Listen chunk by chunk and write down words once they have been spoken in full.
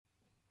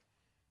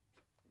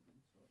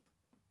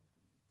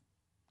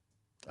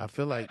I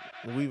feel like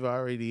we've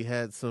already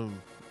had some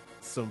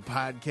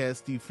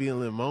podcasty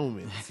feeling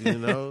moments, you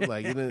know?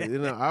 Like,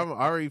 I'm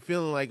already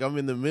feeling like I'm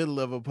in the middle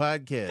of a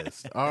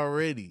podcast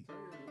already.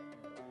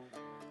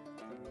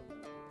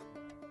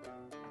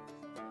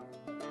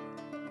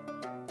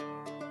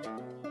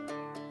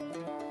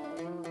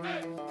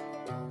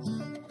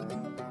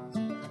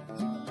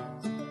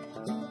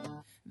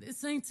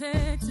 This ain't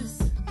Texas.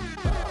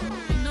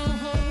 Ain't no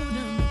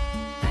hold'em.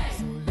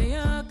 So lay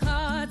your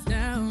cards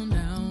down,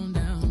 down,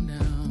 down,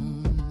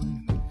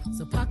 down.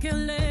 So park your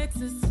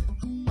Lexus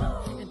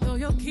and throw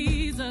your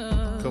keys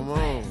up. Come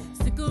on.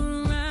 Stick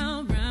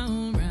around,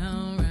 round,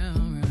 round,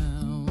 round,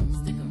 round.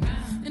 Stick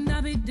around. And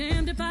I'll be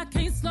damned if I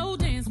can't slow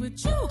dance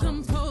with you.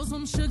 Come pour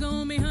some sugar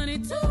on me, honey,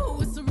 too.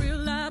 It's a real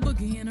live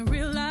boogie and a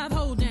real live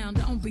hold down.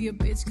 Don't be a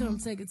bitch, come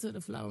take it to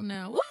the floor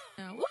now.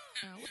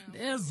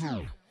 There's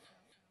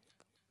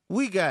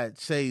We got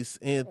Chase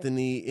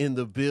Anthony in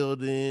the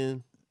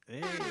building.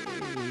 Hey.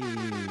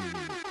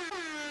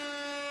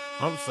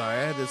 I'm sorry,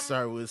 I had to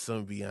start with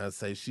some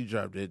Beyonce. She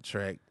dropped that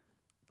track,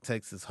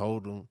 Texas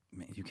Hold'em.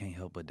 Man, you can't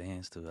help but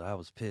dance to it. I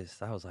was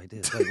pissed. I was like,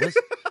 this. Like,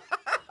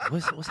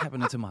 what's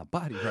happening to my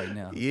body right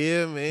now?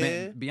 Yeah,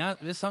 man. Beyonce,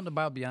 there's something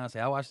about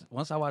Beyonce.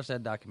 Once I watched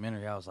that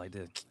documentary, I was like,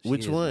 this.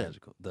 Which one?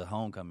 Magical. The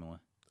Homecoming one.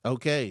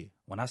 Okay.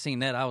 When I seen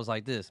that, I was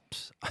like this.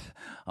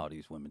 All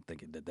these women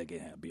thinking that they can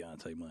have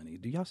Beyonce money.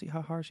 Do y'all see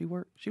how hard she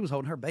worked? She was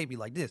holding her baby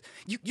like this.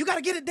 You got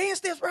to get a dance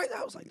steps right.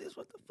 I was like this.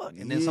 What the fuck?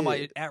 And then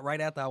somebody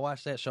right after I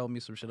watched that showed me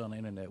some shit on the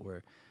internet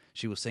where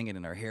she was singing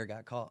and her hair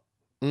got caught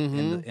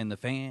in the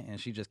fan, and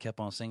she just kept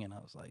on singing. I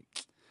was like,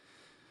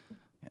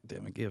 God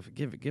damn it,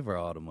 give her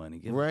all the money.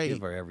 Give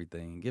her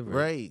everything. Give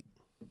her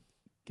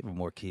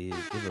more kids.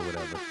 Give her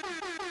whatever.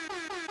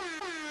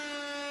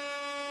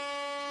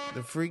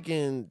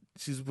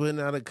 She's putting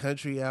out a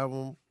country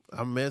album.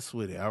 I mess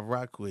with it. I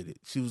rock with it.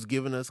 She was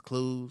giving us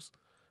clues.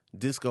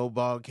 Disco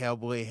ball,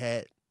 cowboy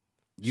hat.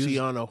 She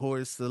on a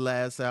horse the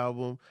last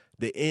album.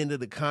 The end of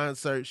the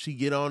concert, she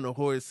get on the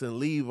horse and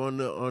leave on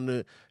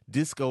the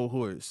disco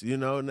horse. You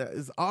know,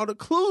 all the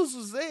clues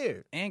was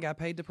there. And got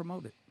paid to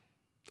promote it.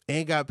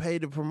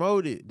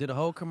 Did a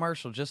whole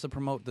commercial just to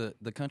promote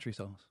the country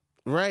songs.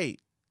 Right.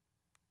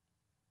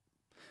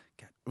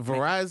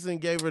 Verizon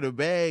gave her the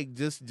bag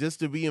just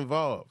to be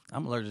involved.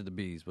 I'm allergic to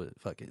bees, but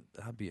fuck it,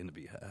 I'll be in the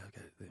beehive.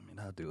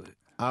 I'll do it.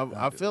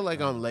 I feel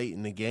like I'm late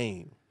in the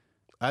game.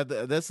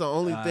 That's the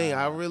only thing.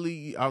 I'm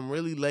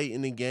really late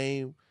in the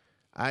game.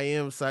 I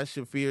am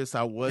Sasha Fierce.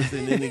 I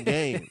wasn't in the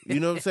game.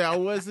 You know what I'm saying? I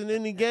wasn't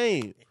in the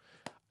game.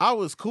 I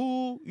was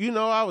cool. You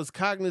know, I was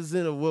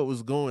cognizant of what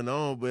was going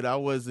on, but I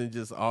wasn't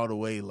just all the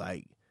way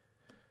like,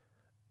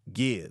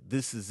 yeah,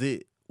 this is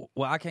it.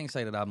 Well, I can't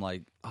say that I'm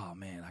like, oh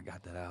man, I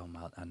got that album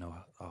out. I know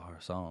all her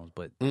songs,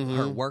 but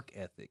her work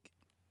ethic,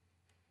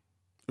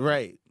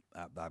 right?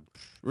 I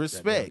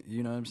respect.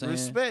 You know what I'm saying?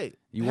 Respect.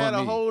 You had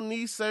a whole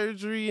knee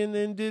surgery and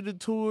then did a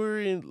tour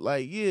and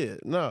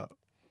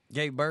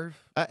gave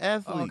birth. An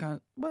athlete,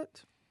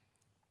 but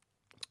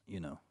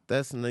you know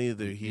that's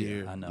neither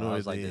here. Yeah, I know. Nor I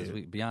was like there.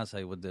 this.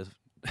 Beyonce would just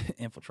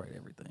infiltrate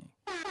everything.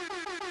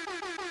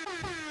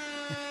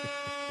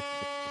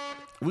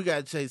 We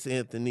got Chase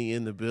Anthony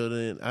in the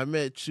building. I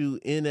met you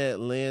in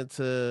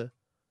Atlanta.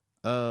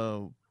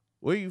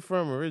 Where you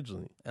from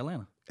originally?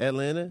 Atlanta.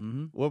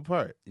 Mm-hmm. What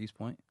part? East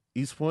Point.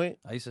 East Point?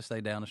 I used to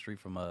stay down the street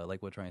from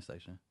Lakewood train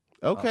station.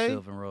 Okay.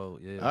 Sylvan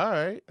Road, yeah. All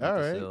right.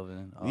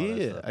 Sylvan,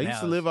 I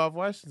used to live off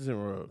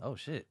Washington Road. Oh,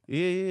 shit.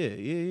 Yeah.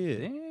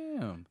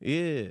 Damn.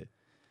 Yeah.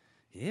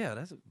 Yeah,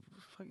 that's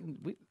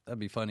fucking... that'd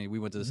be funny. We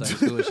went to the same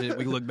school and shit.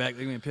 We look back,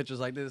 we in pictures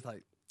like this,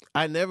 like...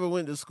 I never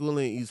went to school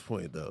in East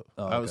Point, though.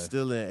 Oh, I was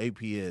still in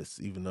APS,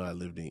 even though I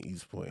lived in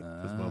East Point,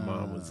 because my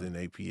mom was in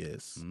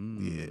APS.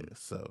 Yeah,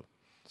 so...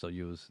 So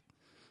you was...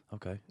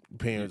 Okay.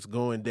 Parents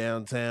going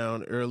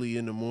downtown early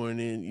in the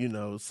morning, you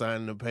know,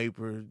 signing the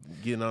paper,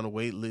 getting on a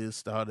wait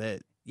list, all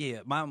that.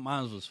 Yeah, mine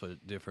was for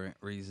different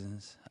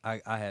reasons.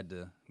 I had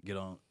to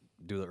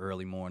do the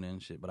early morning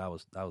shit, but I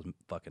was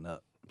fucking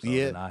up. So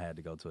then I had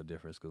to go to a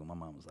different school. My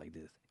mom was like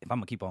this. If I'm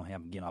going to keep on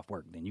getting off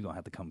work, then you're going to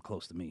have to come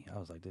close to me. I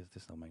was like,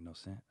 this don't make no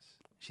sense.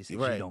 She said,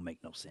 she don't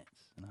make no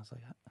sense. And I was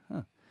like,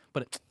 huh.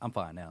 But I'm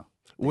fine now.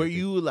 Were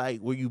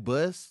you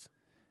bussed?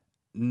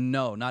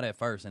 No, not at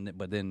first,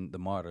 but then the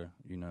MARTA,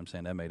 you know what I'm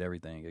saying, that made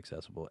everything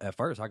accessible. At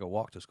first, I could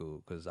walk to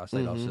school because I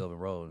stayed off Sylvan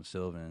Road and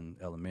Sylvan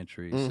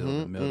Elementary,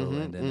 Sylvan Middle,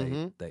 and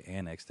then they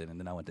annexed it, and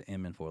then I went to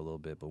Inman for a little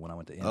bit. But when I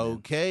went to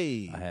Inman,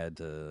 I had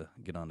to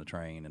get on the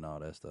train and all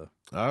that stuff.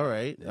 All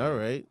right.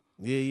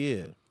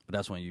 Yeah. But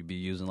that's when you be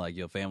using like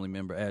your family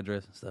member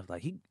address and stuff.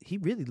 Like he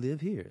really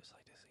live here. It's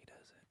like this. He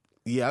does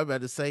it. Yeah, I'm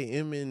about to say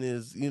Inman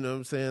is, you know what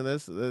I'm saying.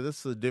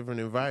 That's a different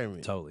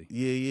environment. Totally.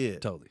 Yeah.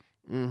 Totally.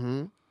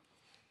 Mm-hmm.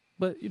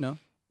 But you know,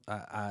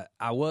 I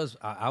was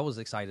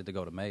excited to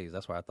go to Maze.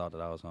 That's where I thought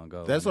that I was gonna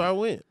go. That's where I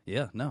went.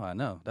 Yeah, no, I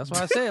know. That's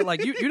why I said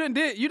like you done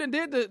did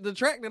the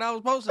track that I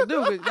was supposed to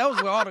do. That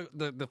was where all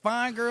the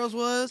fine girls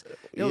was.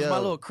 It was my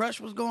little crush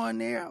was going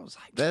there. I was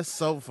like, that's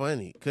so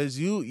funny because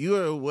you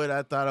are what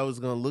I thought I was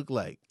gonna look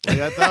like. Like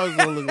I thought I was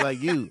gonna look like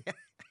you.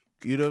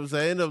 You know what I'm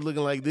saying? I ended up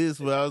looking like this,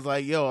 but I was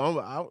like,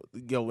 yo,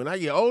 when I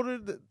get older,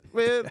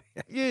 man,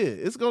 yeah,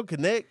 it's gonna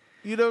connect.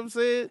 You know what I'm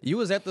saying? You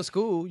was at the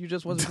school, you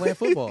just wasn't playing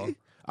football.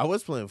 I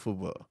was playing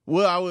football.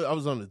 Well, I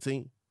was on the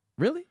team.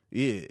 Really?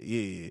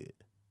 Yeah.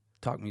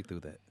 Talk me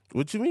through that.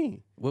 What you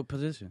mean? What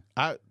position?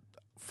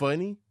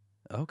 Funny.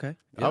 Okay.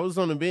 I was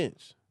on the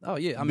bench. Oh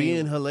yeah, I being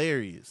mean,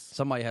 hilarious,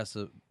 somebody has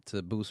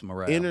to boost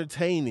morale.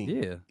 entertaining.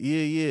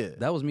 Yeah.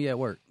 That was me at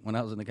work when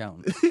I was an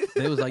accountant.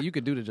 They was like, you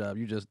could do the job,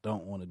 you just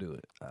don't want to do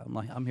it. I'm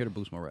like, I'm here to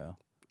boost morale.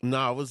 No,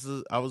 I was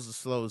the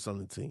slowest on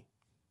the team.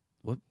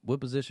 What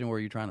position were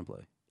you trying to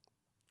play?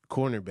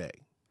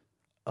 Cornerback.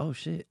 Oh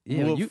shit!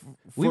 Yeah, Well,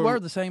 we were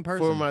the same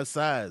person. For my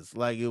size.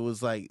 Like, it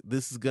was like,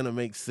 this is gonna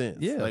make sense.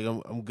 Yeah. Like,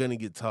 I'm gonna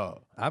get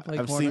tall. I played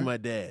I've corner. seen my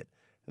dad,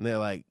 and they're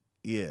like,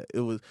 yeah,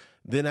 it was.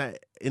 Then I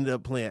ended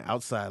up playing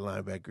outside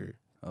linebacker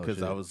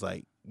because I was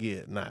like,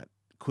 not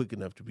quick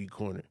enough to be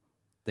corner.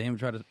 They even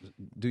try to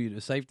do you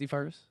the safety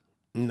first.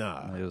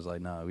 Nah. It was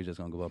like, nah, we just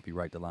gonna go up you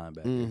right to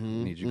linebacker.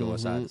 We need you to go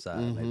side to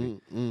side, maybe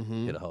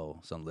hit a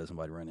hole, something, let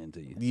somebody run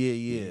into you.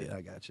 Yeah.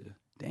 I got you.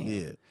 Damn.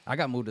 Yeah. I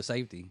got moved to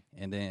safety,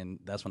 and then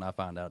that's when I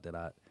found out that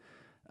I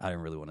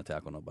didn't really want to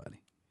tackle nobody.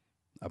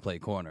 I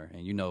played corner,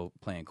 and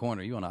playing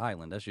corner, you on an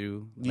island. That's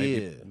you.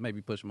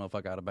 Maybe push a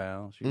motherfucker out of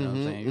bounds. You know what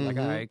I'm saying? You're like,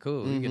 all right,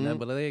 cool. You get nothing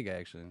but a leg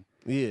action.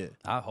 Yeah.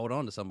 I hold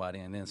on to somebody,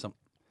 and then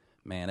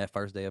that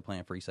first day of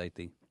playing free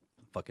safety,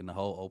 fucking the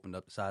hole opened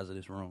up the size of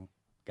this room.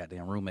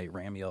 Goddamn roommate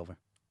ran me over.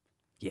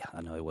 Yeah,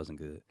 I know it wasn't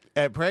good.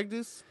 At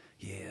practice?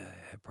 Yeah,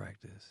 at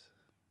practice.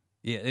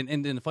 Yeah,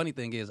 and then the funny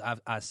thing is,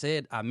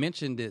 I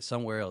mentioned it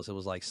somewhere else. It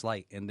was like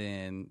slight, and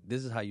then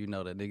this is how you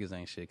know that niggas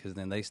ain't shit, because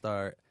then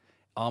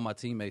all my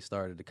teammates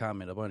started to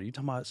comment up under, you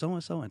talking about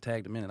so-and-so, and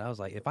tagged them in, and I was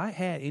like, if I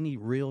had any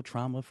real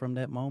trauma from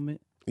that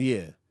moment,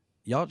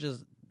 y'all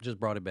just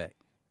brought it back.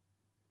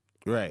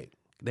 Right.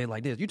 They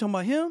like this, you talking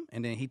about him?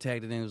 And then he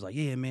tagged it in and was like,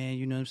 yeah, man,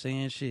 you know what I'm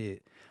saying?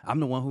 Shit. I'm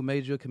the one who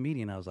made you a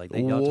comedian. I was like,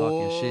 y'all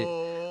talking shit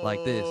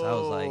like this. I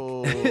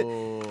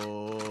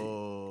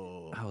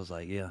was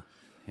like, yeah,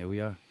 here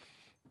we are.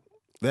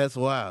 That's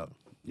wild.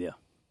 Yeah.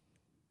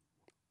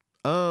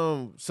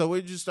 So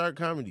where'd you start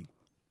comedy?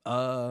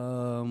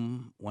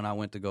 When I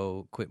went to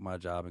go quit my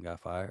job and got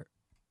fired.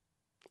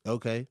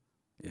 Okay.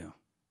 Yeah.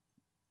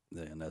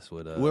 And that's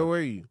what. Where were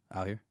you?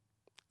 Out here.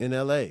 In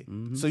L.A.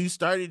 Mm-hmm. So you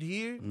started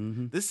here?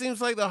 Mm-hmm. This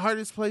seems like the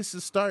hardest place to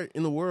start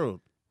in the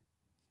world.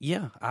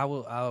 Yeah, I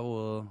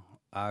will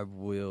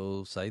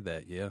say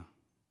that. Yeah.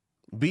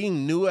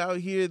 Being new out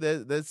here,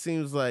 that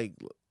seems like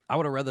I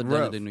would have rather done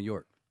rough. it in New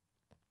York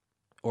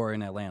or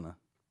in Atlanta.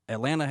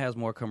 Atlanta has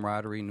more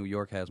camaraderie. New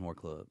York has more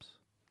clubs.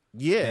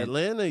 Yeah,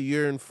 Atlanta,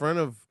 you're in front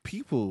of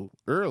people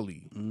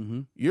early.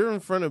 Mm-hmm. You're in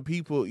front of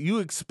people. You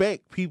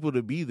expect people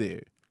to be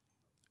there.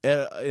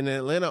 In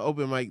Atlanta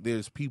open mic,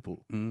 there's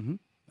people. Mm-hmm.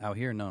 Out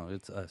here, no,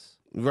 it's us.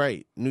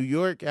 Right. New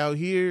York, out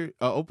here,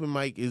 open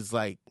mic is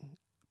like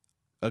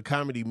a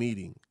comedy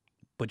meeting.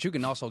 But you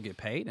can also get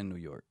paid in New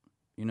York.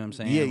 You know what I'm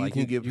saying? Yeah, like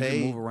you can get paid. You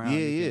can move around.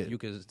 Yeah,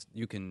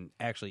 You can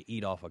actually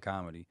eat off of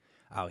comedy.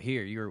 Out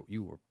here,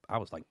 I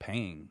was like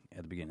paying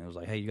at the beginning. It was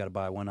like, hey, you got to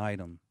buy one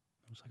item.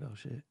 I was like, oh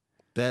shit.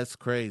 That's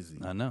crazy.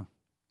 I know.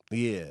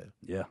 Yeah.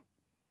 Yeah.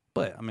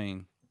 But I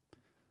mean,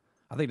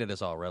 I think that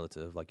it's all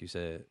relative, like you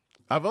said.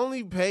 I've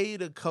only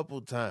paid a couple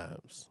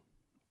times.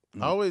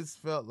 I always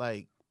felt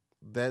like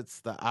that's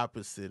the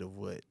opposite of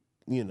what,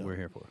 we're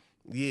here for.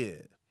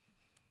 Yeah.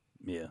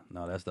 Yeah.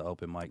 No, that's the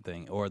open mic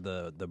thing. Or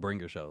the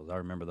bringer shows. I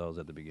remember those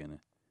at the beginning.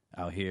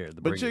 Out here,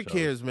 the But bringer you're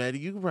shows. charismatic.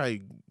 You can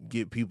probably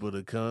get people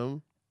to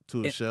come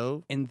to a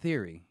show. In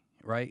theory,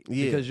 right?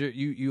 Yeah. Because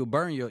you'll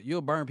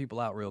burn people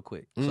out real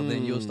quick. So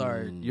then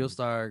you'll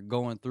start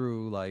going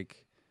through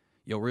like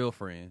your real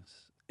friends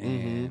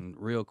and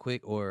real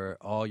quick, or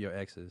all your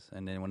exes.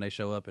 And then when they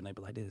show up and they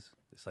be like this,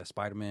 it's like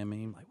Spider-Man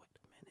meme, like,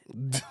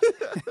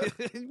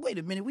 wait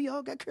a minute, we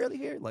all got curly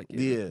hair. Like,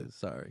 yeah.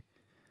 Sorry.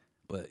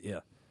 But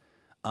yeah.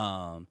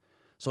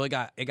 So it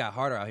got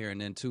harder out here, and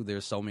then too,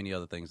 there's so many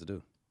other things to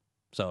do.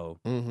 So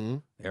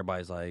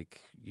everybody's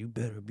like, you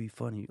better be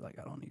funny. Like,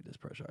 I don't need this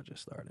pressure. I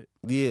just started.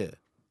 Yeah.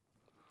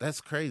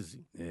 That's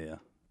crazy. Yeah.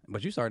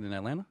 But you started in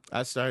Atlanta?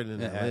 I started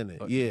in Atlanta.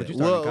 But Yeah. you started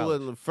in college. Well,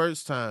 the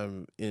first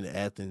time in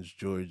Athens,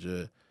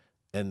 Georgia,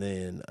 and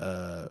then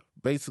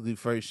basically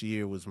first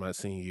year was my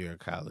senior year of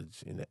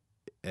college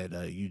at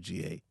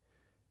UGA.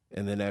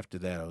 And then after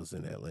that, I was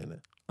in Atlanta.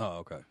 Oh,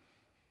 okay.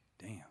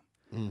 Damn.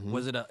 Mm-hmm.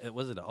 Was it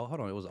hold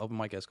on, it was open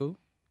mic at school?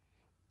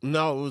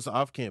 No, it was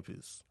off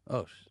campus.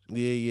 Oh.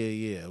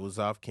 Yeah. It was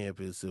off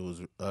campus. It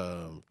was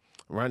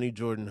Ronnie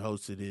Jordan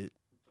hosted it.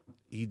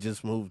 He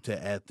just moved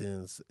to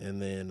Athens,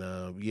 and then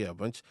a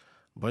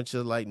bunch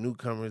of like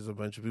newcomers, a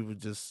bunch of people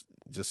just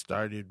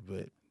started.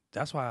 But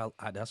that's why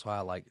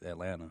I like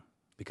Atlanta,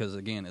 because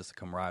again, it's a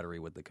camaraderie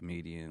with the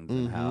comedians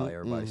and how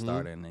everybody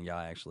started, and then y'all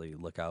actually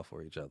look out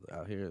for each other.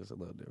 Out here, it's a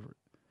little different.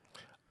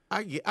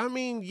 I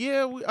mean,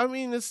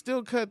 it's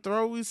still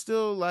cutthroat. We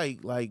still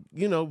like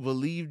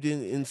believed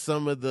in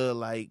some of the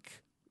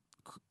like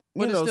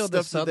But it's still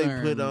the stuff that they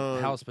Southern put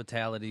on.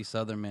 hospitality,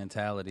 Southern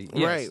mentality.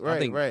 Yes,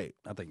 Right.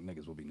 I think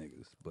Niggas will be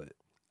niggas, but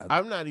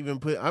I'm not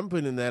even I'm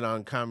putting that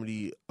on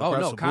comedy. oh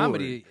Across no, the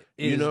comedy board.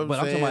 is. You know what but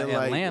I'm I'm talking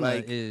about saying?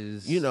 Atlanta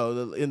is.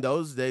 In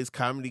those days,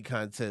 comedy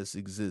contests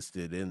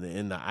existed,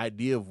 and the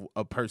idea of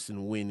a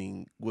person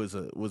winning was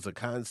a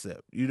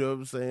concept. You know what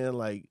I'm saying?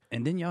 Like,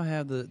 and then y'all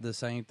have the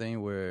same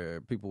thing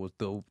where people would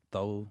throw.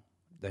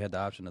 They had the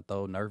option to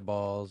throw Nerf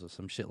balls or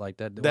some shit like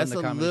that. that's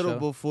Wasn't the a comedy little show?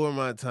 before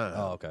my time.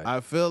 Oh, okay. I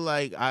feel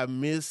like I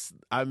missed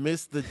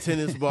the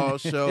tennis ball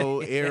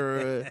show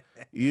era.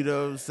 You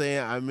know what I'm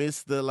saying? I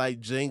missed the like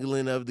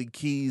jingling of the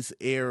keys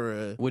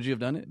era. Would you have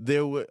done it?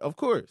 There would, of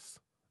course.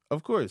 I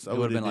It would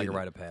have been like a did it.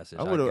 rite of passage.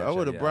 I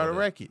would have brought a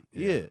racket.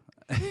 Yeah.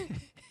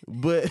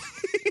 But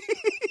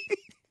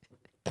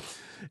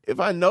if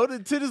I know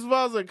the tennis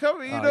balls are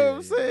coming, you know what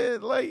I'm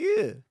saying? Like,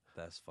 yeah.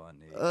 That's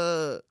funny.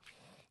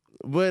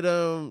 But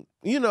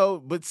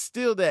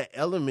still that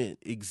element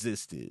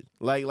existed.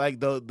 Like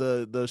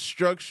the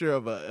structure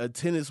of a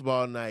tennis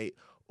ball night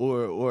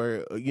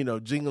or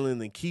jingling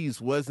the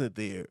keys wasn't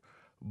there,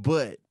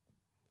 but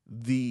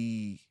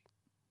the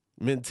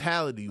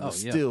mentality was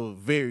still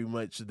very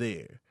much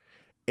there.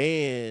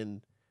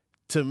 And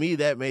to me,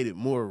 that made it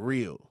more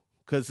real.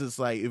 Because it's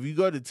like, if you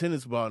go to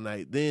tennis ball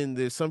night, then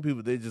there's some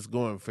people, they're just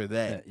going for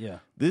that. Yeah.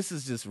 This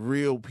is just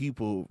real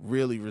people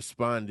really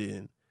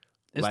responding.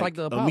 It's like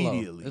the Apollo.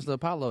 Immediately. It's the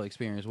Apollo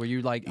experience where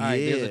you're like, all right,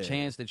 there's a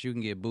chance that you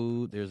can get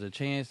booed. There's a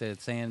chance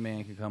that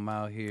Sandman can come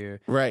out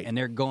here. Right. And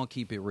they're going to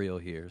keep it real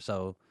here.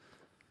 So.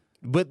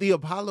 But the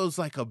Apollo's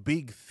like a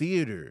big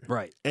theater.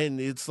 Right. And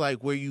it's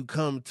like where you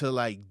come to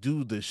like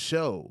do the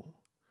show.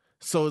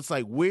 So it's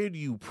like, where do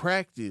you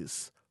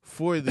practice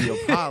for the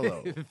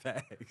Apollo?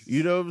 Facts.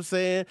 You know what I'm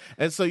saying?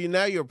 And so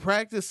now you're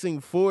practicing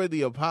for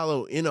the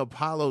Apollo in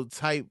Apollo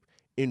type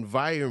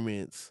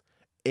environments,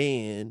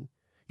 and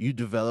you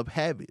develop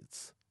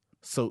habits.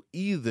 So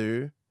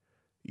either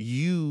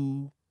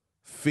you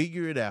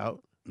figure it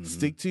out,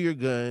 stick to your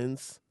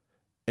guns,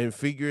 and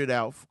figure it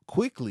out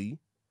quickly,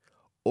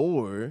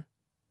 or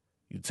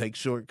you take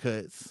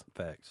shortcuts.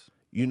 Facts.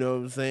 You know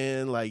what I'm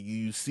saying? Like,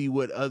 you see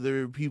what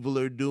other people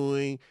are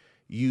doing.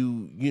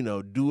 You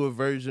do a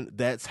version.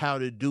 That's how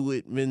to do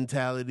it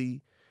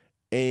mentality.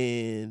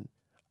 And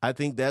I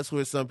think that's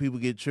where some people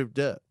get tripped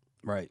up.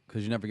 Right.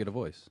 Because you never get a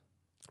voice.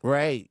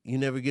 Right. You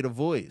never get a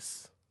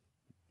voice.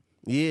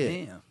 Yeah.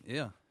 Damn.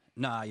 Yeah.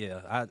 Nah,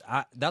 yeah.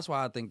 I that's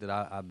why I think that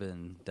I've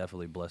been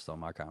definitely blessed on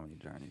my comedy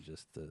journey.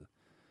 Just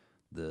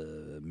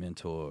the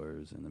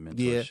mentors and the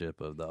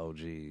mentorship of the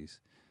OGs.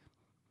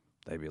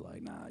 They be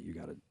like, nah,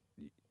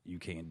 you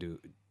can't do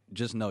it.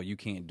 Just know you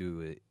can't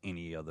do it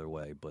any other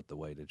way but the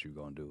way that you're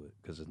going to do it,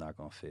 because it's not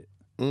going to fit.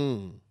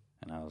 And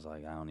I was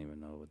like, I don't even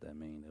know what that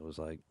means. It was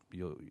like,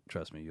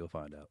 trust me, you'll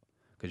find out.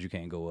 Because you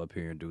can't go up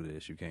here and do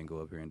this, you can't go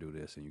up here and do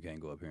this, and you can't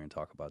go up here and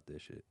talk about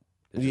this shit.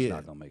 It's just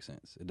not going to make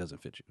sense. It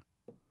doesn't fit you.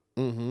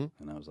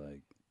 And I was like,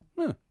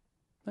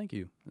 thank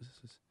you. This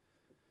is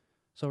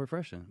so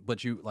refreshing.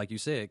 But you, like you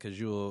said, because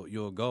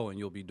you'll go and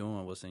you'll be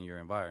doing what's in your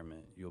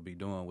environment. You'll be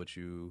doing what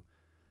you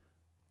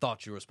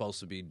thought you were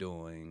supposed to be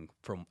doing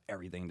from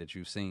everything that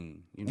you've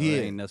seen.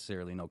 There ain't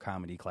necessarily no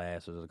comedy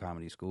classes or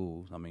comedy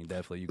schools. I mean,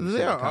 definitely you can.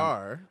 There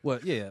are. Well,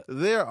 yeah,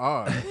 there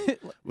are.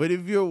 But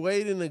if you're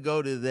waiting to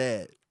go to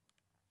that,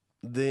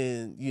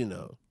 then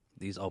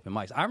these open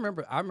mics. I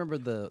remember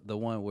the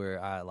one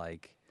where I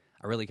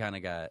really kind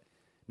of got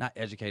not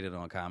educated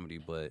on comedy,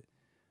 but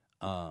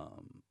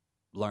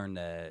learned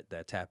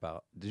that tap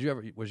out.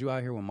 Was you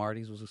out here when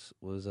Marty's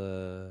was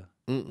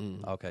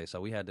Okay, so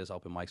we had this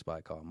open mic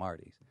spot called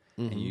Marty's.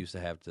 And you used to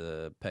have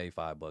to pay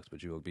 $5,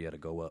 but you would be able to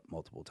go up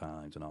multiple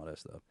times and all that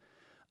stuff.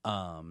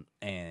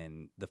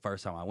 And the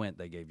first time I went,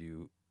 they gave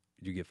you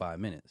get 5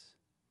 minutes.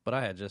 But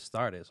I had just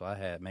started, so I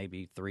had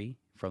maybe 3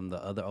 from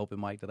the other open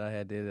mic that I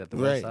had did at the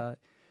West Side.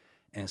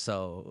 And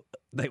so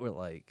they were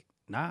like,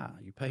 nah,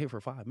 you pay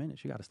for 5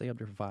 minutes. You got to stay up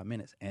there for 5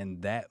 minutes.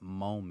 And that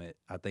moment,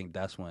 I think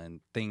that's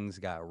when things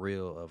got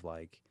real of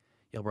like,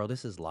 yo, bro,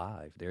 this is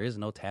live. There is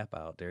no tap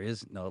out. There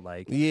is no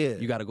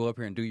you got to go up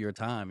here and do your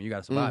time. You got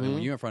to survive. And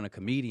when you're in front of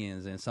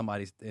comedians and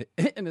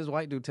and this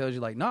white dude tells you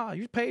like, nah,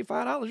 you paid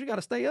 $5. You got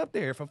to stay up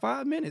there for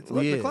 5 minutes.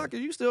 Look at the clock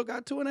and you still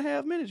got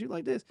 2.5 minutes. You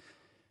like this.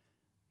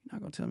 You're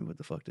not going to tell me what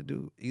the fuck to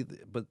do either.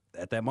 But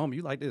at that moment,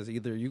 you like this.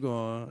 Either you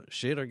going to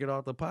shit or get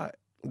off the pot.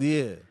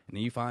 Yeah. And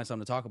then you find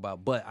something to talk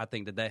about. But I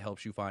think that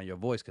helps you find your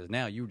voice, because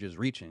now you just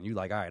reaching. You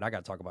like, all right, I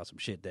got to talk about some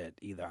shit that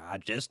either I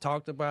just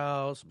talked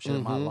about, some shit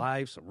in my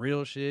life, some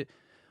real shit.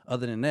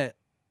 Other than that,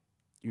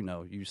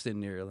 you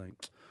sitting there like,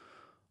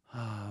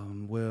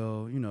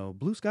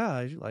 blue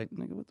skies. You like,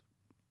 nigga, what the?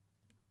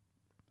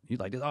 You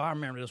like this? Oh, I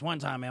remember this one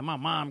time, man. My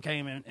mom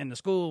came in the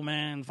school,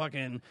 man,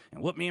 fucking,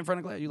 and whooped me in front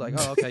of class. You like,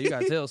 oh, okay, you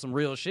got to tell some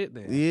real shit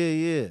then.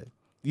 Yeah.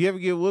 You ever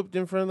get whooped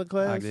in front of the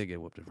class? I did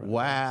get whooped in front of the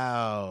class.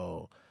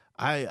 Wow.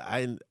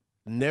 I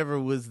never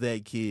was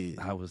that kid.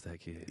 I was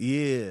that kid.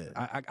 Yeah.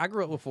 I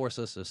grew up with 4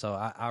 sisters, so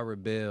I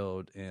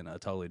rebelled in a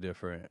totally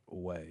different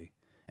way.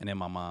 And then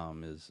my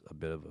mom is a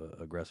bit of an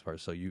aggressive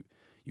person, so you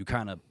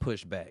kind of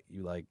push back.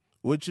 You like,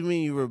 What you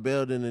mean you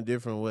rebelled in a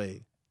different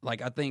way?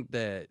 Like I think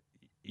that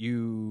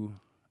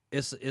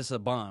it's a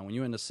bond when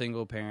you're in a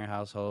single parent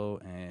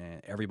household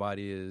and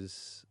everybody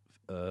is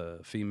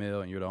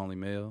female and you're the only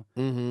male.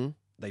 Mm-hmm.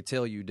 They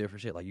tell you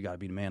different shit. Like you got to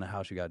be the man of the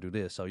house. You got to do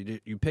this. So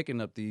you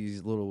picking up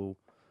these little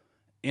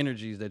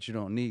energies that you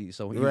don't need.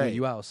 So when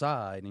you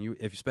outside and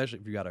especially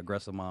if you got an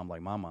aggressive mom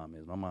like my mom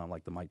is. My mom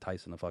like the Mike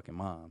Tyson of fucking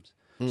moms.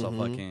 So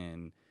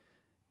fucking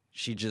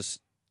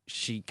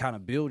she kind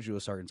of builds you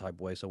a certain type of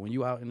way. So when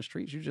you out in the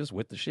streets, you just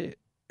with the shit.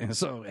 And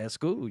so at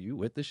school, you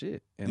with the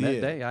shit. And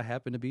that day, I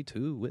happened to be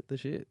too with the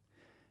shit.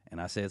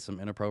 And I said some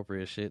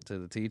inappropriate shit to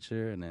the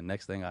teacher. And then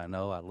next thing I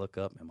know, I look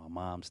up and my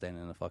mom's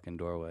standing in the fucking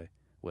doorway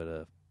with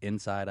a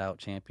inside-out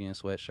champion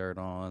sweatshirt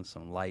on,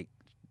 some light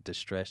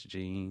distressed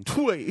jeans,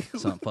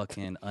 some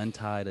fucking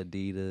untied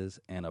Adidas,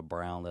 and a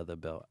brown leather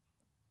belt.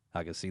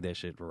 I could see that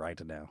shit right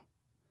now.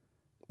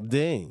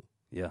 Dang.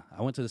 Yeah,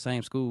 I went to the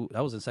same school.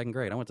 I was in second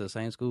grade. I went to the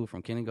same school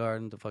from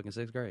kindergarten to fucking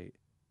sixth grade.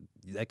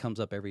 That comes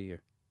up every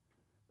year.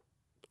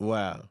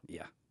 Wow.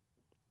 Yeah.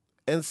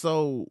 And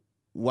so,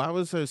 why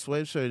was her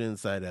sweatshirt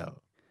inside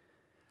out?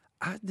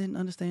 I didn't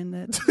understand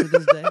that to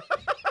this day.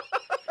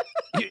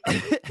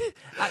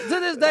 To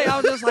this day, I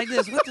was just like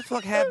this. What the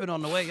fuck happened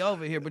on the way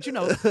over here? But you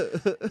know,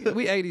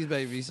 we 80s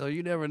babies, so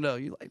you never know.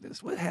 You like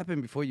this. What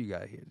happened before you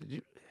got here? Did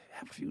you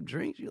have a few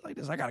drinks? You like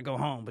this? I gotta go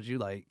home. But you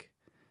like,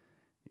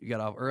 you got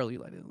off early.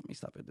 You like this. Let me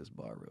stop at this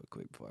bar real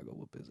quick before I go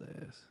whoop his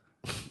ass.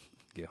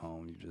 Get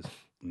home.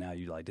 Now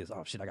you like this.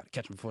 Oh shit! I gotta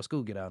catch him before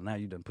school get out. Now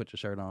you done put your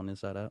shirt on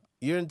inside out.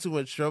 You're in too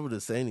much trouble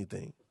to say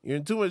anything. You're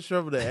in too much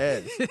trouble to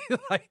ask.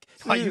 Like,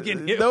 why you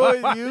getting hit? No,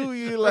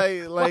 you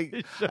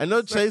like. I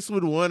know Chase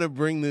would want to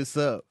bring this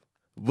up,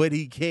 but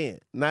he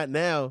can't. Not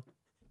now.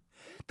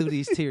 Through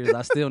these tears,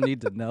 I still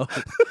need to know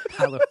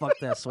how the fuck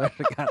that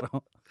sweater got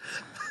on.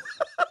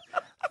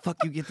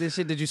 Fuck, you get this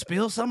shit? Did you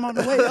spill something on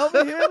the way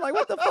over here? Like,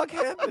 what the fuck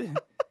happened?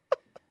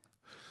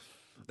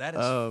 That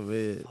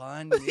is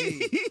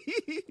funny.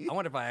 I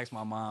wonder if I asked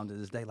my mom to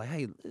this day, like,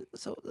 hey,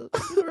 so you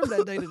remember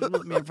that day that you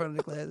looked me in front of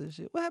the class and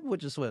shit? What happened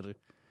with your sweater?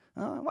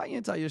 Why you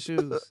didn't tie your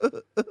shoes?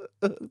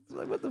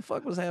 Like, what the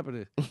fuck was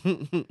happening?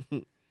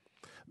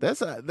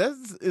 That's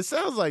it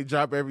sounds like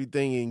drop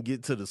everything and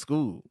get to the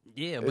school.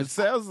 Yeah, but it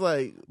sounds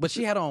like. But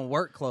she had on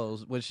work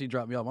clothes when she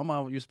dropped me off. My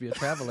mom used to be a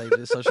travel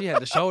agent, so she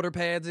had the shoulder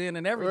pads in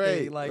and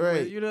everything.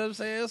 Right. You know what I'm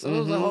saying? So it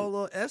was a whole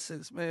little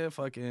essence, man.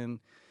 Fucking.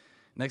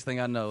 Next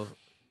thing I know,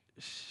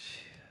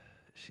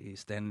 she's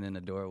standing in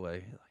the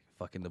doorway, like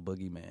fucking the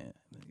boogeyman.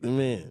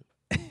 Man,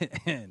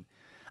 and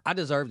I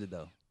deserved it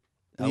though.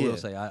 I will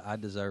say I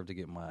deserved to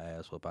get my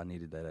ass whooped. I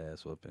needed that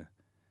ass whooping.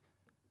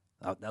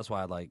 That's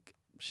why I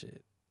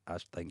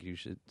think you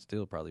should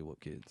still probably whoop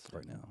kids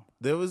right now.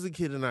 There was a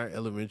kid in our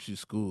elementary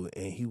school,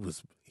 and he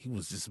was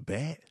just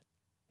bad.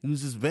 He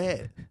was just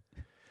bad.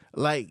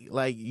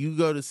 like you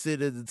go to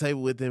sit at the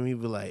table with him,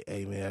 he'd be like,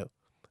 "Hey man,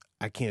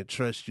 I can't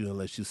trust you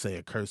unless you say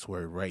a curse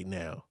word right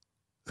now.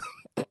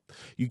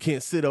 You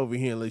can't sit over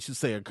here unless you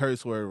say a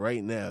curse word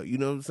right now." You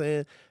know what I'm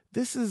saying?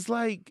 This is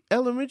like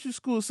elementary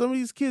school. Some of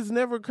these kids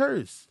never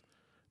curse.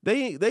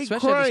 They especially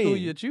crying. at the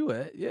school that you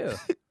at, yeah.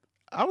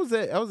 I was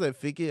at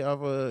Fickett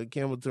off of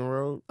Campbellton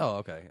Road. Oh,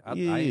 okay. I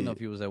didn't know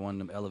if you was at one of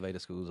them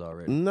elevated schools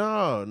already.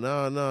 No.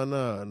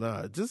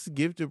 Just a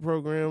gifted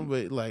program,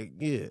 but like,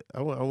 yeah.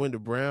 I went to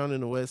Brown in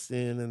the West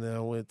End, and then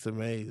I went to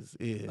Mays.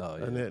 Yeah. Oh,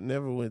 yeah. I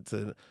never went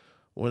to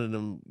one of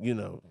them, you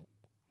know.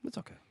 It's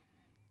okay.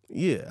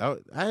 Yeah.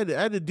 I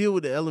had to deal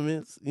with the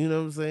elements, you know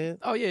what I'm saying?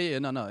 Oh, yeah.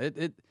 No.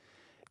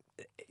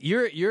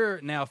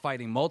 You're now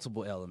fighting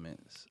multiple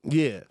elements.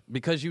 Yeah.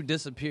 Because you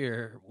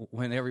disappear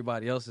when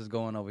everybody else is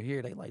going over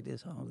here. They like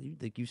this. Oh, you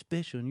think you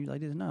special? And you like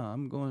this. No,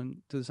 I'm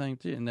going to the same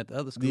shit. And at the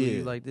other school,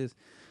 you like this.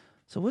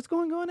 So what's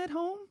going on at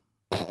home?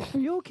 Are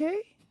you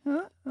okay?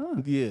 Huh?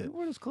 Yeah.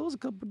 We're just closed a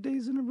couple of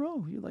days in a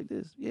row. You're like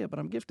this. Yeah, but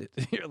I'm gifted.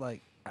 You're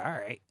like, all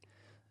right.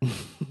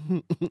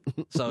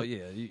 So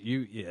yeah,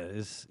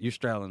 you're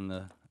straddling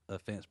the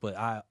fence.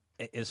 But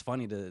it's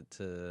funny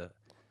to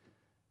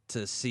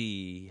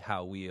see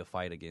how we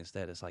fight against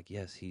that. It's like,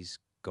 yes, he's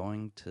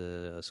going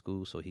to a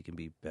school so he can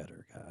be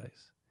better,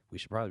 guys. We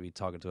should probably be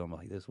talking to him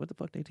like this. What the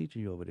fuck they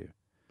teaching you over there?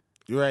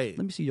 Right.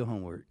 Let me see your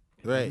homework.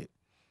 Right.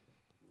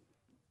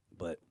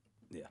 But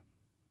yeah.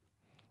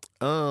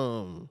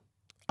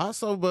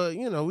 Also, but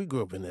you know, we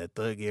grew up in that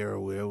thug era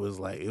where it was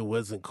like it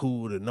wasn't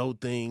cool to know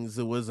things.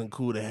 It wasn't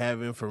cool to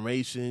have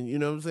information. You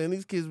know what I'm saying?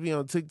 These kids be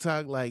on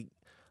TikTok like,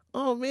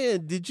 oh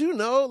man, did you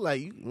know?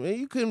 Like, man,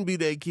 you couldn't be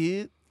that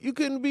kid. You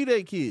couldn't be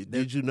that kid.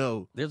 Did you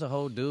know? There's a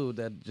whole dude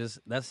that's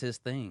his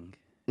thing.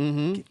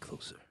 Mm-hmm. Get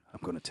closer. I'm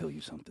going to tell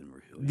you something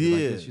real.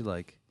 Yeah.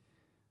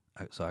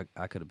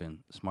 I could have been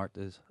smart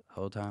this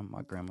whole time.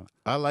 My grandma.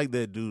 I like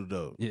that dude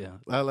though. Yeah.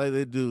 I like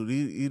that dude.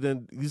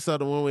 You saw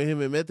the one with him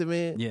and Method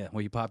Man? Yeah,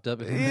 when he popped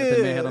up and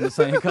the man had on the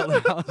same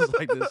color. I was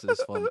like, this is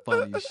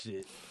funny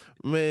shit.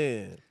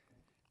 Man,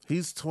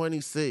 he's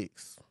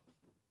 26.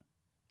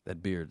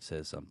 That beard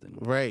says something.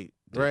 Right.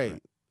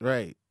 Different.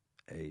 Right.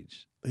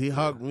 Age. He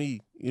hogged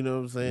me. You know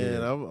what I'm saying?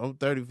 Yeah. I'm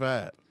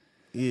 35.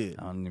 Yeah.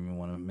 I don't even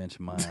want to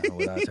mention mine.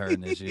 What I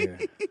turned this year.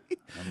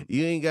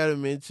 You ain't got to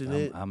mention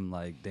it. I'm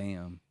like,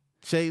 damn.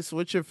 Chase,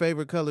 what's your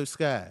favorite color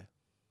sky?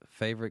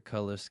 Favorite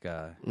color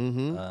sky?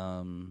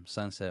 Mm-hmm.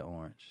 Sunset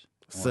orange.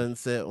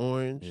 Sunset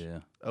orange? Yeah.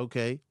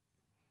 Okay.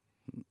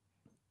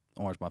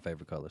 Orange my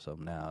favorite color, so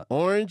now.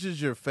 Orange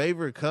is your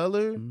favorite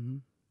color? Mm-hmm.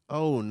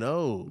 Oh,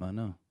 no. I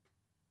know.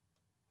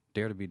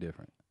 Dare to be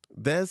different.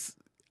 That's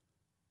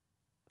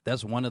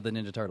one of the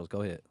Ninja Turtles.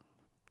 Go ahead.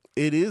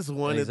 It is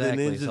one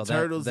Exactly. of the Ninja So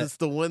Turtles. that- It's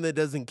the one that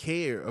doesn't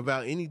care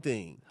about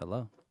anything.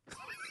 Hello.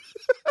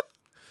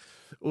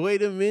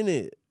 Wait a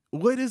minute.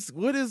 What is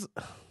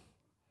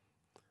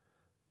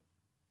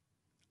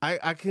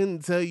I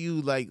couldn't tell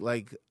you like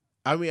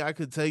I mean I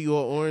could tell you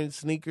an orange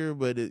sneaker,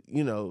 but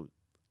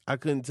I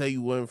couldn't tell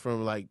you one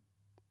from like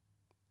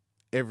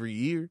every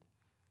year.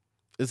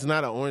 It's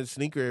not an orange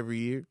sneaker every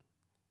year.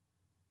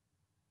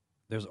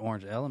 There's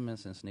orange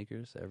elements in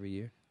sneakers every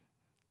year.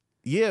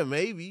 Yeah,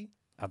 maybe.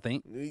 I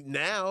think.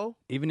 Now.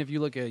 Even if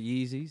you look at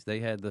Yeezys, they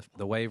had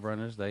the Wave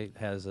Runners. They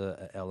has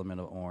a element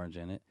of orange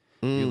in it.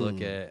 You look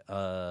at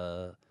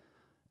I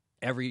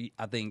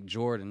think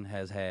Jordan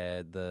has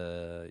had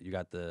you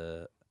got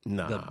the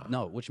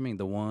no, what you mean?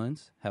 The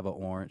ones have a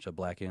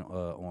black and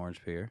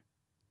orange pair.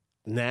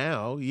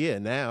 Now.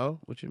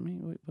 What you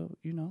mean? Well,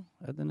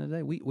 at the end of the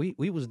day,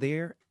 we was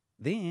there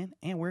then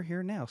and we're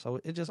here now.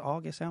 So it just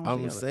all gets sound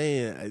together. I'm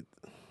saying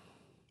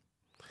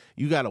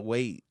you gotta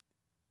wait.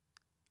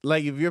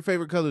 Like if your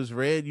favorite color is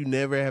red, you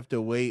never have to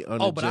wait on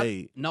the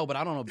jade. But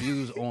I don't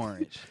abuse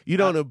orange. You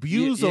don't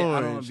abuse orange.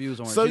 I don't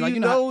abuse orange. So like,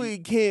 you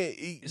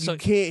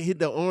can't hit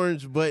the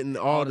orange button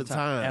all the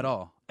time.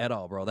 At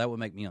all, bro. That would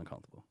make me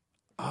uncomfortable.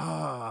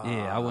 Ah.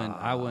 Yeah, I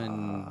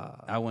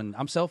wouldn't.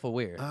 I'm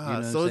self-aware.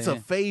 So it's a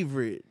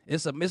favorite.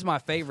 It's my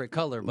favorite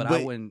color, but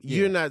I wouldn't. Yeah.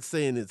 You're not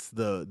saying it's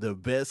the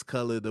best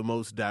color, the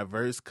most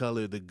diverse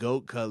color, the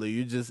GOAT color.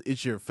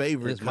 It's your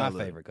favorite color. It's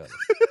my favorite color.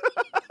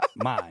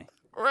 Mine.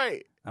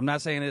 Right. I'm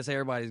not saying it's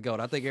everybody's GOAT.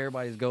 I think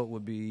everybody's GOAT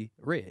would be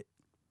red.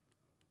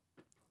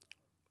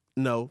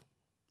 No.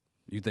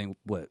 You think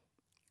what?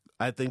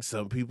 I think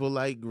some people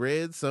like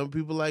red, some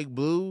people like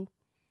blue.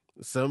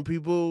 Some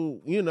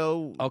people,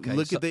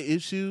 look at the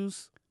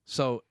issues.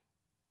 So,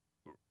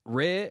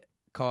 red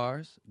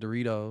cars,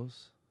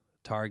 Doritos,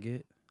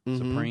 Target,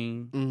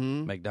 Supreme,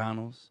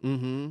 McDonald's,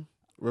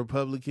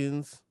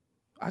 Republicans.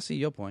 I see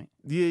your point.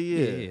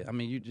 Yeah. I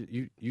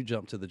mean, you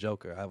jumped to the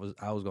Joker. I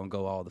was gonna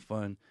go all the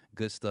fun,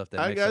 good stuff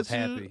that makes us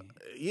happy.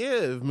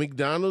 Yeah, if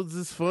McDonald's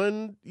is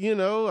fun,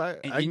 I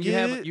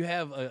get you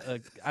have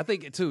a I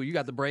think too. You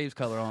got the Braves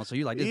color on, so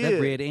you like this. That's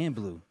red and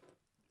blue.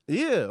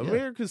 Yeah,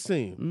 America's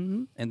team.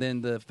 Mm-hmm. And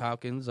then the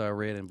Falcons are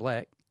red and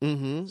black.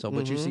 Mm-hmm. So,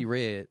 but you see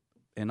red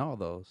in all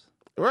those.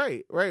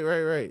 Right.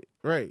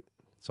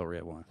 So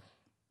red one.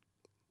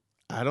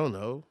 I don't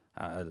know.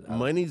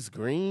 Money's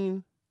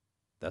green.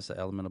 That's an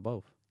element of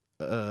both.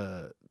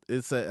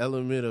 It's an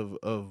element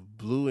of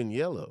blue and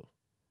yellow.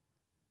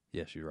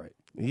 Yes, you're right.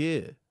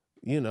 Yeah.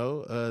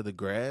 The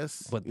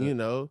grass, but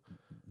the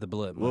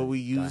blood. What we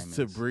use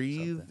to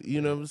breathe, you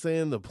know what I'm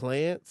saying? The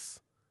plants.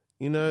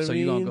 You know what I mean? So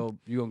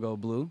you gonna go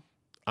blue?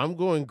 I'm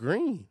going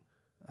green.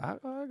 I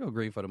go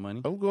green for the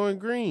money. I'm going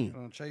green. I'm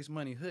gonna Chase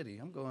Money hoodie.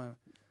 I'm going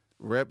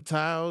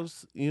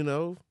reptiles,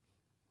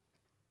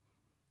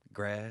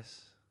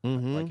 grass,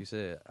 like you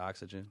said,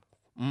 oxygen.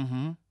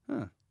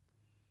 Huh.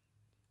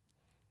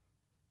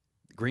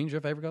 Green's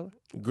your favorite color?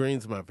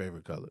 Green's my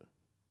favorite color.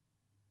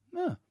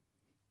 Huh.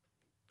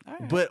 All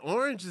right. But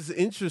orange is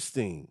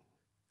interesting.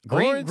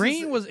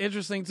 Green was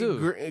interesting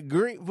too.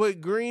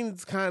 But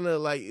green's kind of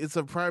like it's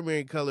a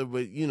primary color,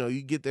 but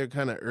you get there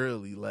kind of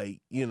early. Like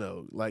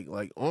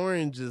like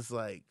orange is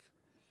like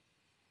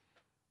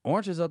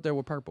orange is up there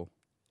with purple.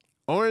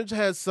 Orange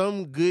has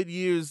some good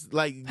years,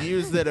 like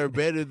years that are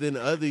better than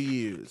other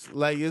years.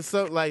 Like it's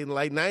something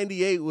like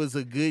 98 was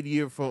a good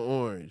year for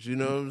orange. You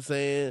know what I'm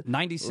saying?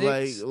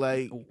 96,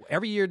 like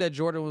every year that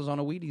Jordan was on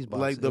a Wheaties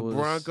box, like the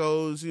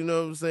Broncos. You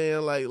know what I'm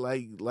saying?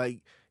 Like.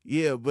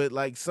 Yeah, but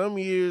like some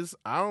years,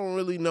 I don't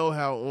really know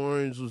how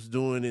orange was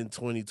doing in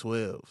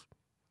 2012.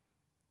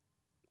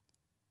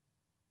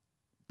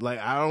 Like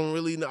I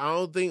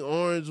don't think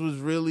orange was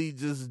really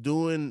just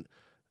doing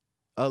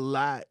a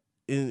lot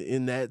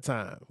in that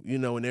time.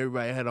 When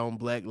everybody had on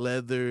black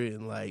leather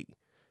and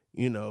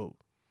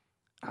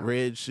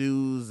red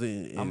shoes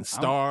and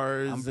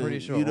stars. I'm pretty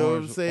sure. You know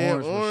orange, what I'm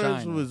saying?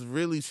 Orange was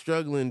really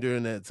struggling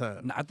during that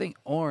time. I think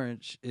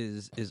orange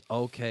is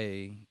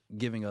okay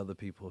giving other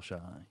people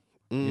shine.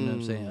 You know what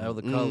I'm saying?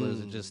 Other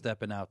colors are just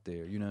stepping out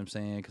there. You know what I'm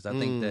saying? Because I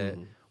think that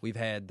we've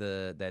had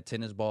that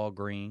tennis ball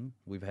green.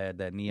 We've had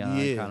that neon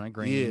kind of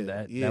green.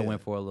 That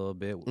went for a little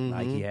bit.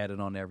 Nike had it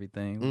on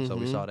everything. So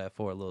we saw that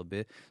for a little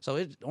bit.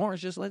 So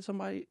orange just let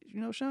somebody,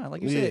 shine.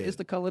 Like you said, it's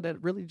the color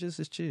that really just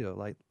is chill.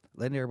 Like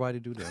letting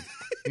everybody do them.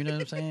 You know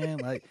what I'm saying?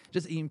 Like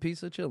just eating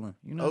pizza, chilling.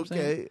 You know what I'm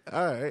saying?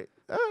 Okay.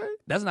 All right.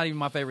 That's not even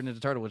my favorite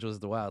Ninja Turtle, which was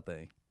the Wild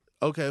Thing.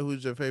 Okay.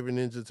 Who's your favorite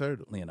Ninja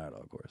Turtle? Leonardo,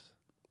 of course.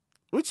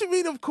 What you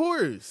mean? Of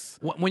course.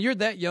 When you're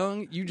that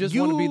young, you just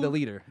want to be the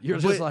leader. You're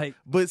just like.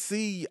 But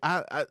see,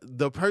 I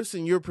the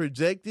person you're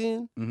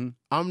projecting,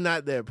 I'm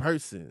not that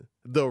person.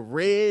 The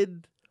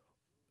red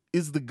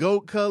is the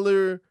GOAT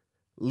color.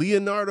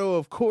 Leonardo,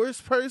 of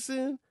course,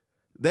 person.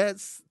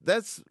 That's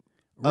a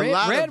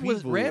lot of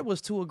people. Red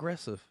was too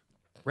aggressive.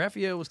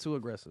 Raphael was too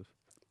aggressive.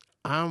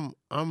 I'm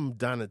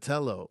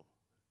Donatello.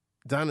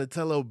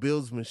 Donatello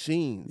builds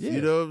machines. Yeah.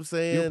 You know what I'm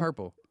saying? You're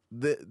purple.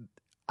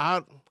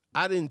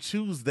 I didn't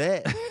choose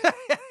that.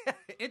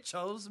 It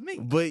chose me.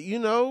 But you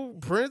know,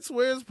 Prince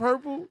wears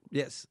purple.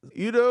 Yes.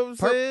 You know what I'm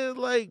saying?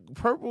 Like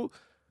purple.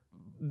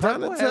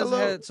 Donatello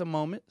has had some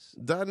moments.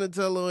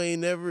 Donatello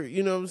ain't never,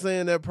 you know what I'm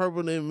saying? That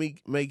purple didn't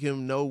make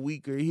him no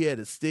weaker. He had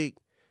a stick.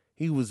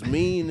 He was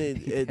mean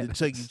at the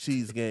Chuck E.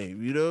 Cheese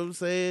game. You know what I'm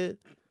saying?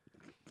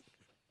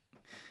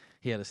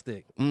 He had a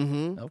stick.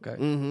 Mm-hmm. Okay.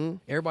 Mm-hmm.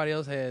 Everybody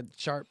else had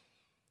sharp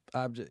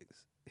objects.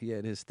 He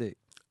had his stick.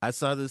 I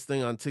saw this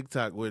thing on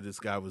TikTok where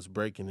this guy was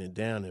breaking it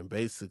down, and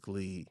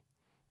basically,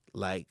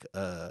 like,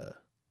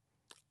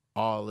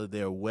 all of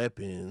their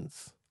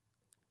weapons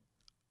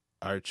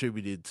are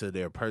attributed to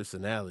their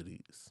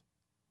personalities.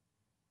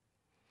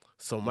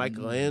 So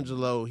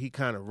Michelangelo, he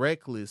kind of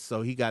reckless,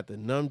 so he got the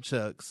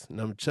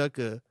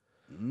nunchucka,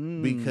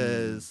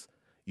 because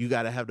you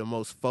got to have the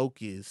most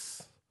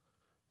focus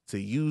to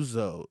use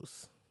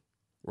those.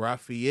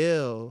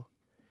 Raphael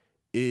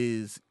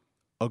is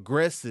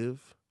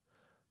aggressive,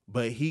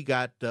 but he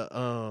got the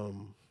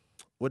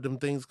what them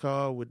things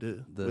called with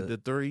the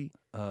three.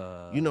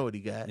 You know what he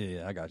got?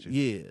 Yeah, I got you.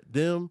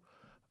 Yeah,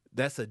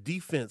 that's a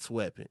defense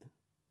weapon.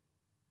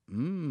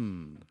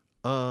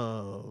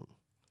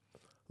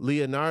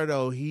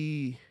 Leonardo,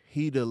 he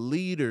the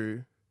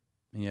leader.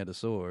 He had the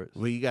swords.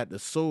 Well, he got the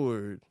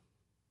sword.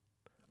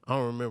 I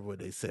don't remember what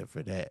they said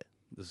for that.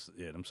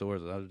 Them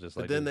swords. I was just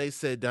But like. then they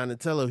said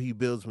Donatello, he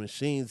builds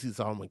machines. He's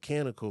all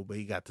mechanical, but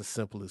he got the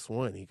simplest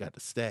one. He got the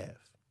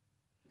staff.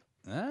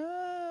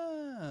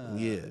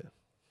 Yeah.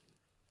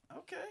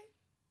 Okay.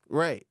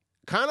 Right.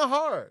 Kind of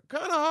hard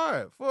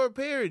for a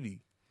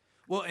parody.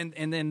 Well, and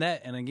then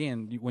that, and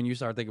again, when you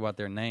start thinking about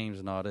their names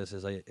and all this,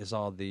 it's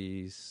all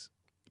these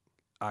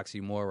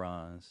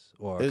oxymorons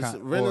It's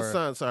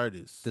Renaissance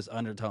artists. This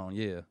undertone,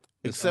 yeah.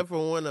 Except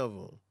for one of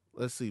them.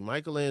 Let's see.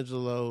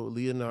 Michelangelo,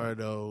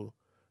 Leonardo,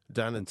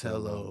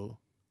 Donatello,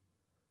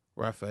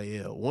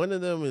 Raphael. One of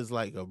them is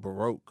like a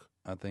Baroque.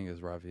 I think it's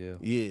Raphael.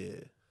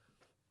 Yeah.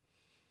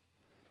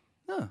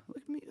 Huh, look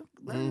at me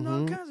learning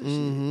all kinds of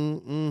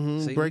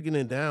shit. See, breaking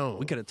it down.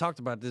 We could have talked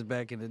about this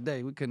back in the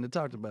day. We couldn't have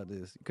talked about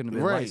this. You couldn't have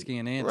been Right,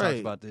 light-skinned and right. talked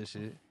about this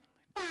shit.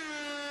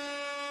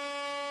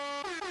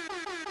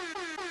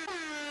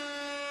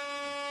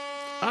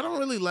 I don't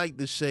really like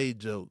the shade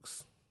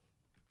jokes.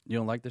 You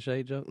don't like the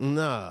shade joke?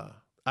 Nah.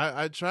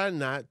 I try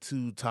not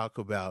to talk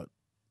about,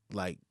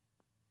 like,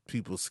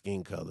 people's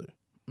skin color.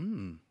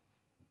 And,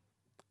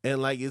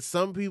 like, it's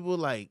some people,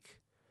 like,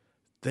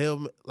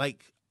 they'll,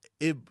 like,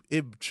 it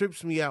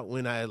trips me out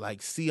when I,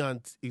 like, see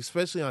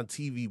especially on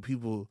TV,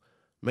 people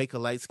make a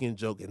light-skinned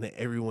joke and then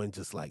everyone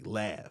just, like,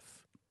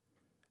 laugh.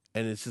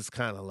 And it's just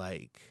kind of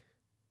like,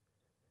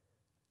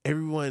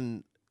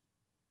 everyone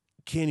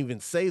can't even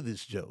say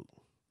this joke.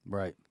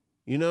 Right.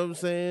 You know what I'm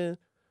saying?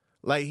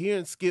 Like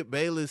hearing Skip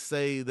Bayless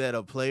say that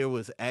a player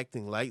was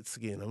acting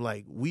light-skinned, I'm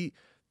like,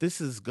 this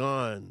has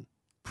gone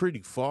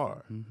pretty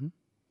far.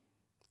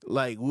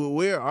 Like,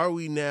 where are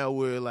we now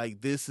where, like,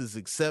 this is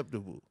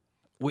acceptable?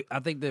 I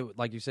think that,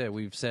 like you said,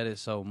 we've said it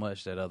so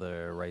much that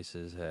other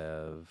races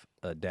have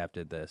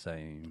adapted that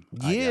same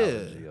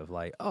ideology of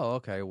like, oh,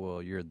 okay,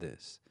 well, you're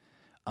this.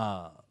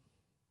 And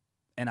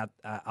I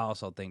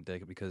also think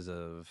that because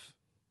of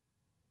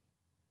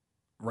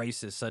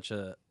race is such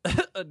a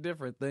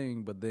different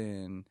thing, but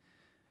then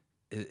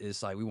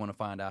it's like we want to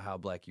find out how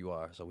black you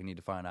are, so we need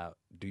to find out,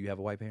 do you have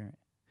a white parent?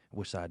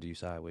 Which side do you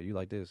side with? You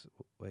like this?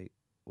 Wait,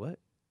 what?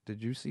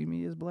 Did you see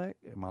me as black?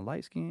 Am I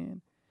light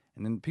skinned?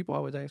 And then people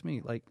always ask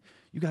me, like,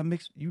 you got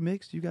mixed? You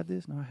mixed? You got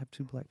this? No, I have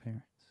 2 black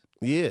parents.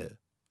 Yeah.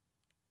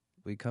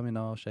 We come in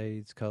all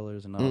shades,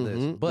 colors, and all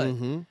this. But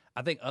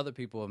I think other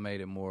people have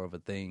made it more of a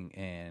thing,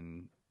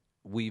 and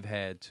we've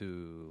had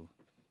to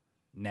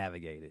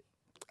navigate it.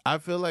 I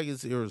feel like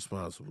it's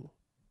irresponsible.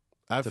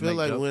 I feel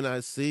like when I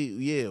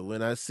see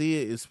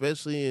it,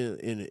 especially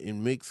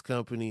in mixed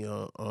company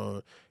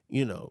on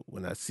you know,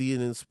 when I see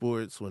it in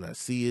sports, when I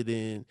see it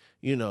in,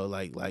 you know,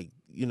 like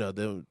you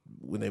know,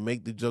 when they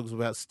make the jokes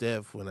about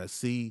Steph, when I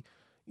see,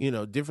 you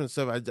know, different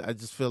stuff, I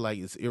just feel like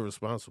it's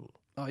irresponsible.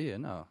 Oh yeah,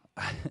 no.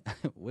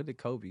 What did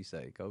Kobe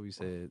say? Kobe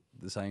said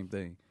the same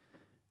thing.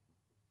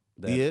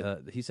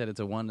 He said it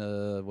to one.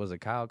 Was it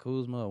Kyle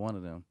Kuzma or one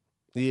of them?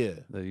 Yeah,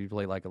 that you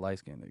play like a light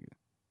skinned nigga.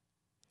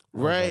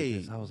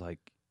 Right. I was like,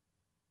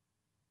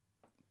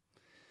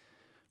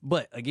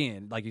 but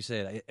again, like you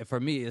said, for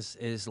me,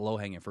 it's low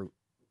hanging fruit.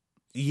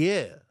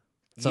 Yeah.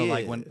 So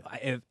like when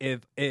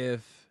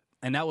if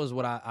and that was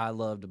what I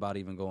loved about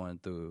even going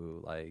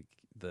through like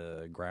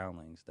the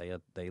groundlings.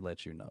 They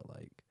let you know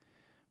like,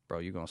 bro,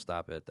 you're gonna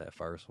stop at that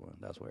first one.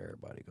 That's where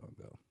everybody gonna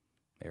go.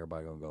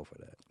 Everybody gonna go for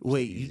that. It's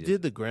Wait, the you easiest.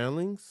 did the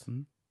Groundlings?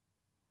 Mhm.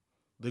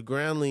 The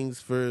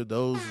Groundlings, for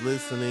those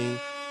listening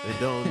that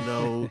don't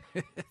know,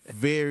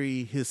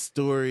 very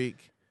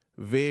historic,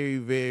 very,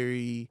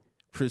 very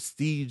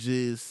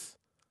prestigious.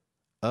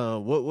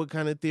 What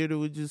kind of theater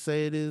would you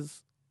say it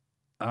is?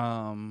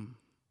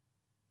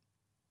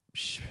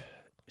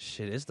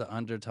 Shit, it's the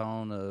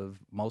undertone of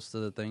most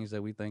of the things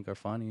that we think are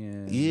funny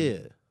and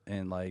Yeah.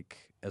 and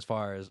like as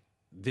far as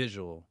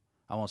visual,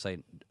 I won't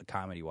say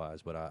comedy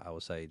wise, but I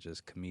would say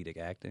just comedic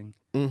acting.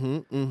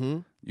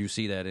 You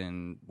see that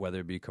in whether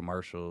it be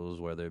commercials,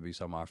 whether it be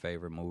some of our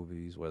favorite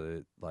movies, whether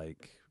it,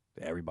 like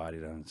everybody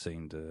done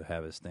seemed to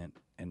have a stint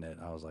in that.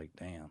 I was like,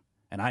 damn,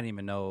 and I didn't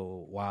even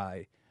know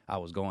why I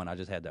was going. I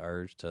just had the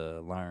urge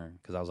to learn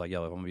because I was like,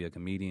 yo, if I'm gonna be a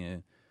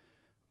comedian,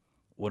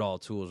 what all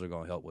tools are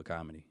gonna help with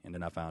comedy? And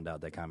then I found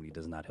out that comedy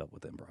does not help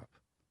with improv.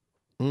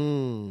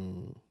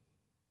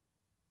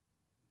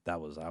 I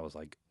was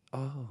like,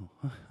 oh,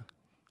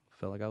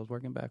 felt like I was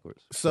working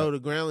backwards. So the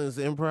Groundlings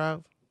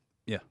improv?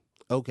 Yeah.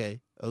 Okay.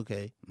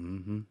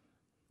 Mm-hmm.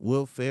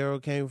 Will Ferrell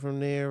came from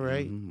there,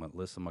 right? Mm-hmm.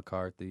 Melissa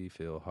McCarthy,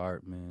 Phil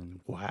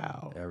Hartman,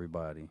 Wow.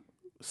 everybody.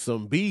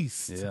 Some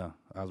beasts. Yeah,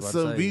 I was about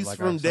Some to say, beasts like,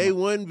 from day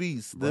one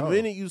beasts. The Bro.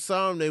 minute you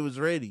saw them, they was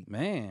ready.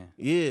 Man,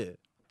 Yeah.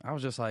 I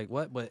was just like,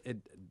 what? But it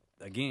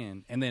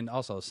again, and then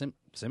also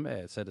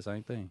Sinbad said the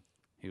same thing.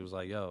 He was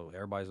like, yo,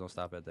 everybody's gonna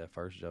stop at that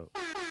first joke.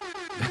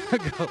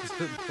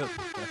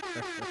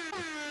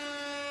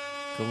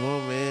 Come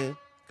on, man.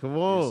 Come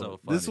on. so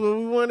This is funny. what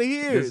we want to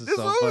hear. This is This is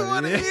so what we funny.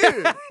 want to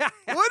hear.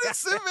 What did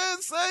Sinbad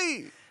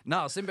say?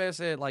 No, Sinbad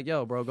said, like,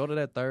 yo, bro, go to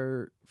that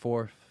third,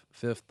 fourth,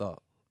 fifth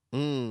thought.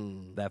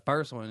 That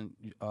first one,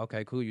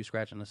 okay, cool, you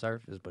scratching the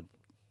surface, but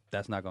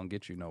that's not gonna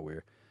get you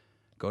nowhere.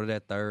 Go to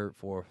that third,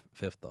 fourth,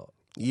 fifth thought.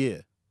 Yeah.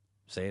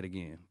 Say it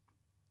again.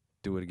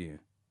 Do it again.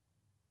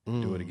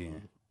 Do it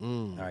again.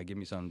 All right, give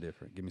me something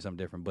different. Give me something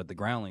different. But the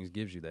Groundlings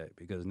gives you that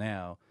because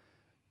now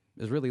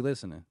it's really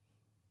listening.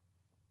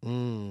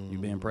 You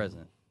being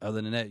present.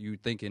 Other than that, you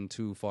thinking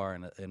too far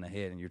in the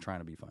head and you're trying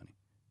to be funny.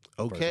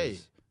 Okay.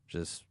 Versus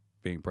just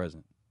being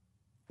present.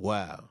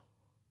 Wow.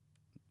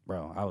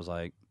 Bro, I was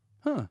like,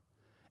 huh.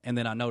 And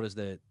then I noticed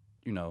that,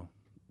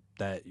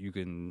 that you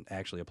can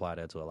actually apply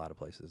that to a lot of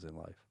places in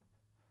life.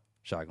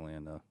 Shockingly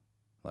enough.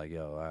 Like,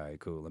 yo, all right,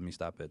 cool. Let me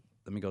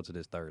go to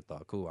this third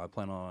thought. Cool. I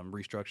plan on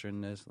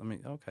restructuring this.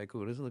 Okay,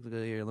 cool. This looks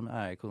good here. All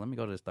right, cool. Let me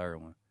go to this third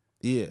one.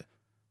 Yeah.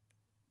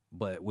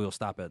 But we'll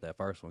stop at that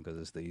first one because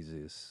it's the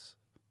easiest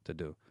to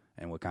do.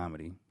 And with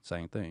comedy,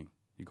 same thing.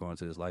 You go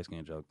into this light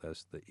skin joke,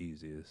 that's the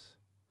easiest.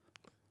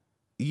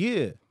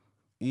 Yeah.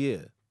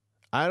 Yeah.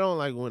 I don't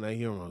like when I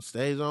hear him on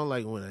stage. I don't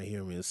like when I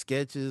hear him in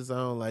sketches. I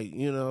don't like,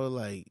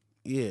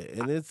 yeah.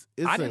 And it's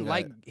I didn't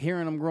like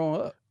hearing them growing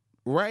up.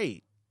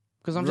 Right.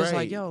 Because I'm just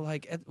like, Right.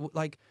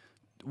 yo,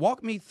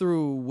 walk me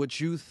through what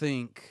you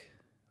think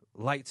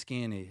light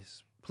skin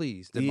is,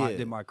 please.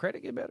 Did my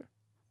credit get better?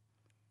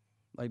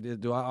 Like,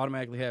 do I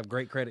automatically have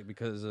great credit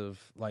because of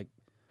like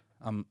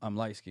I'm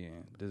light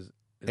skinned?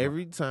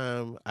 Every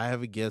time I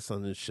have a guest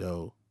on the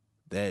show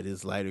that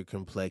is lighter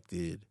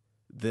complected,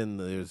 then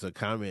there's a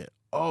comment,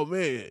 oh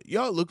man,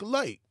 y'all look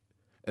alike.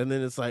 And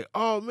then it's like,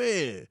 oh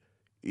man,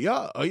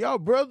 are y'all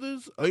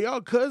brothers? Are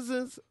y'all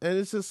cousins? And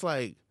it's just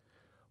like,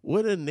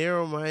 what a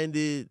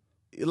narrow-minded,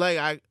 like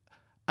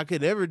I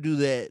could never do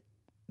that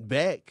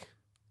back.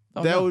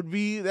 Oh, that no. would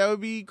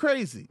be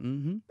crazy.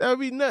 Mm-hmm. That would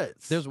be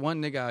nuts. There's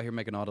one nigga out here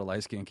making all the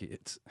light skinned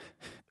kids.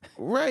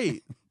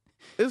 Right.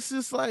 It's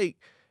just like,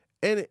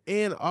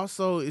 and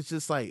also it's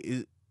just like,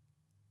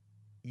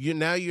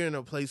 you're in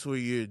a place where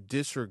you're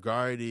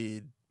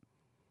disregarded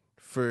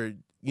for,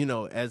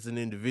 as an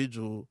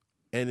individual.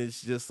 And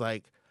it's just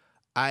like,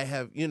 I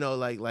have,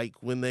 like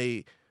when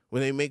they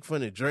make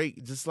fun of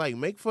Drake, just like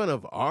make fun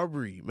of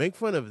Aubrey, make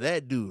fun of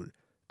that dude.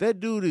 That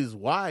dude is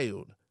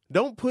wild.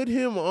 Don't put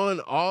him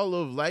on all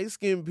of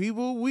light-skinned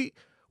people. We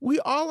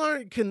all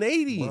aren't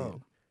Canadian.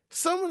 Bro.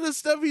 Some of the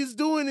stuff he's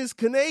doing is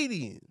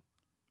Canadian.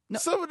 No.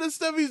 Some of the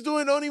stuff he's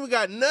doing don't even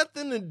got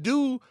nothing to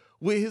do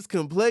with his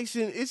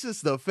complexion. It's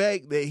just the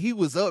fact that he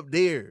was up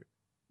there.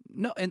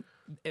 No, and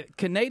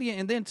Canadian,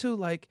 and then too,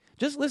 like,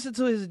 just listen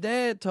to his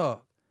dad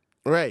talk.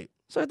 Right.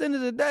 So at the end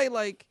of the day,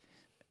 like,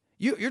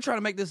 you're trying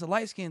to make this a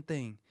light skin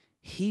thing.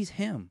 He's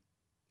him.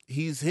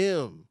 He's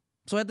him.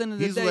 So at the end of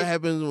the He's day, what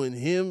happens when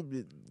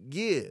him,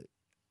 yeah.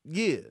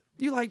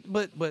 you like,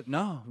 but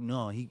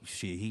no, he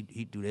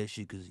do that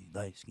shit because he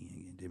light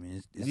skinned. I mean,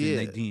 it's Yeah.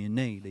 in their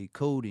DNA. They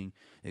coding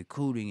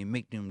and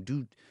make them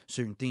do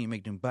certain things,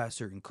 make them buy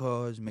certain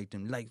cars, make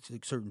them like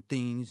certain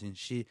things and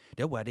shit.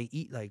 That's why they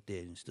eat like that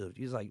and stuff.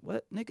 He's like,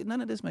 what, nigga?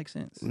 None of this makes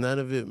sense. None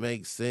of it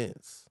makes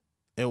sense.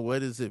 And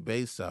what is it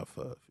based off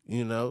of?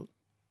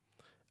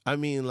 I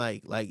mean,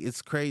 like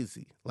it's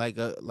crazy. Like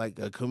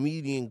a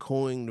comedian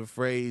coined the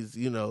phrase,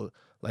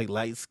 like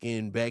light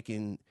skin back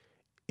in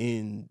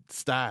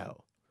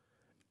style.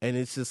 And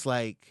it's just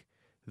like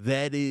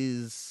that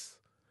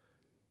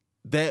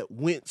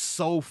went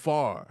so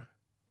far.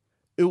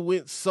 It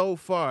went so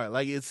far.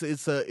 Like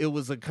it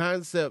was a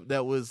concept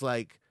that was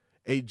like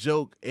a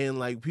joke, and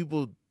like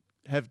people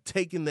have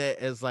taken that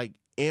as like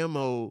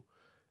ammo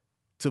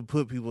to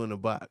put people in a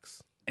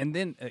box. And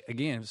then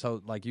again,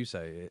 so like you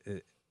say,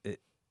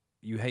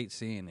 you hate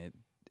seeing it,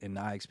 and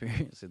I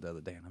experienced it the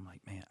other day, and I'm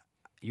like, man,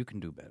 you can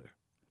do better.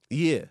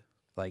 Yeah.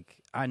 Like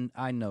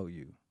I know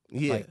you.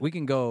 Yeah. Like we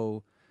can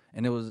go,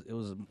 and it was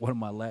one of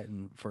my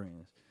Latin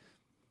friends.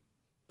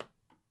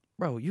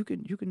 Bro, you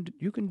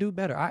can do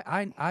better.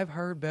 I've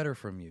heard better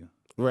from you.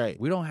 Right.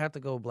 We don't have to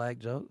go black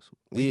jokes.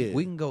 Yeah.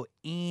 We can go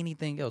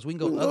anything else. We can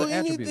go We can other go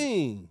attributes.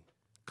 anything.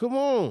 Come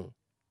on.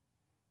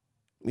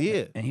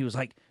 Yeah. And he was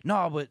like,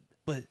 no,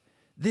 but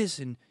this,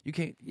 and you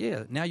can't.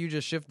 Yeah, now you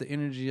just shift the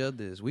energy of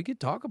this. We could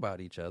talk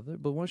about each other,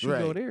 but once you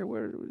go Right. there,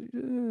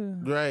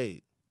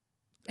 Right.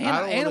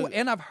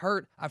 And I've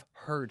heard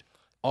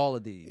all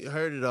of these.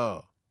 Heard it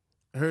all.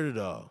 Heard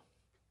it all.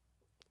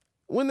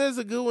 When there's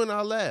a good one,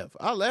 I'll laugh.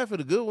 I'll laugh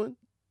at a good one.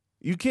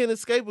 You can't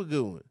escape a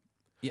good one.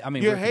 Yeah, I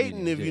mean, You're we're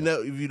hating if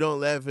comedians, you don't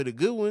laugh at a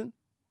good one,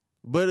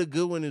 but a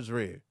good one is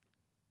rare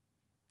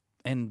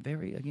and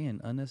very again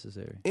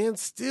unnecessary. and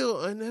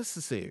still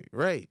unnecessary.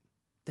 Right.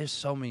 There's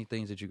so many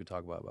things that you could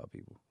talk about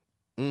people,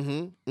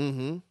 Mm-hmm.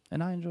 Mm-hmm.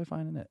 and I enjoy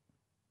finding that.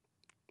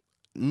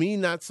 Me,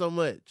 not so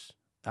much.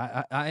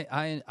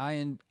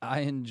 I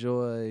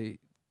enjoy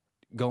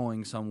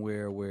going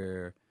somewhere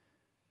where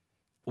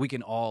we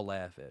can all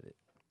laugh at it.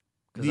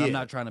 Because Yeah. I'm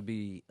not trying to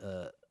be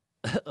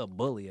a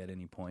bully at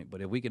any point,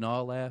 but if we can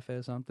all laugh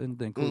at something,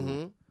 then cool.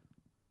 Mm-hmm.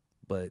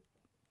 But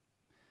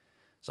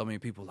so many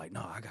people like,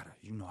 no, I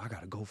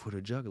gotta go for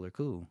the juggler.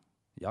 Cool.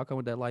 Y'all come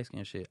with that light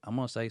skin shit. I'm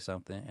gonna say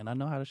something, and I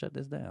know how to shut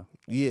this down.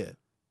 Yeah.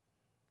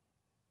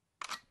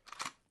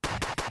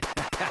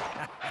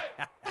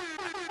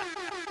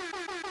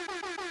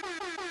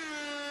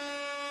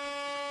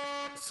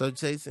 So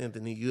Chase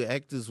Anthony, you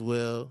act as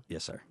well.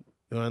 Yes, sir.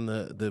 You're on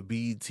the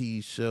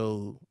BET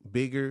show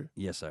Bigger.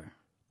 Yes, sir.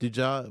 Did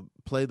y'all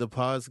play the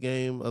pause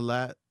game a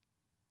lot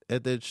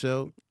at that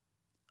show?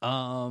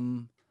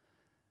 At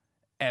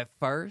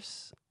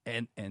first,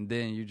 and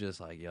then you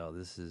just like, yo,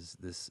 this has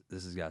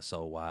got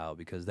so wild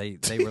because they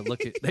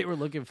were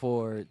looking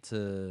forward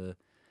to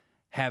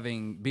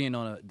being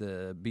on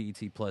the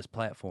BET Plus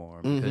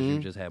platform because you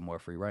just had more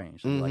free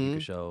range. So like you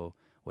could show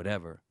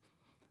whatever,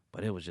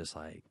 but it was just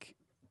like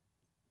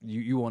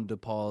you wanted to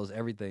pause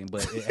everything,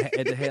 but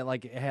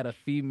it had a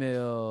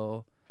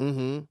female.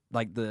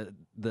 Like the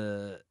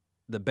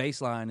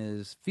baseline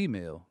is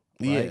female.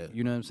 Right? Yeah.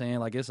 You know what I'm saying?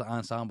 Like it's an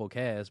ensemble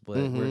cast, but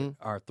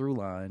our through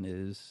line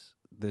is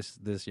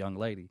this young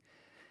lady.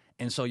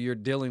 And so you're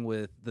dealing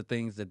with the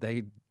things that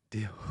they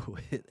deal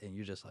with, and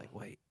you're just like,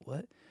 wait,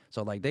 what?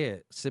 So like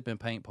they're sipping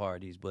paint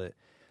parties, but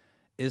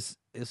it's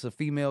a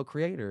female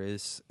creator.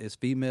 It's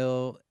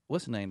female,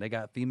 what's the name? They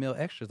got female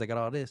extras, they got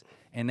all this.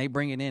 And they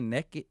bringing in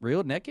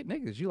real naked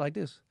niggas. You like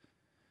this.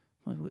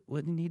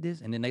 What you need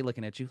this? And then they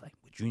looking at you like,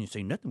 but you didn't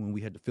say nothing when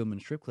we had to film in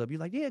the strip club. You're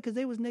like, yeah, because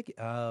they was naked.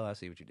 Oh, I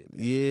see what you did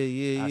there.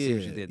 Yeah. I see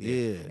what you did there.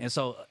 Yeah. And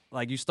so,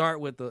 like, you start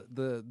with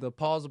the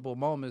pausable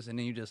moments, and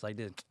then you just like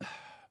this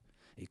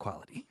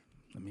equality.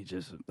 Let me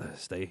just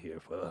stay here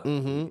for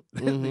the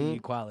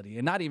equality,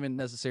 and not even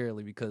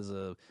necessarily because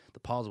of the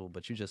pausable,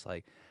 but you just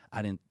like,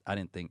 I didn't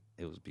think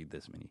it would be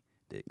this many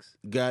dicks.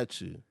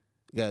 Got you.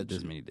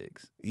 This many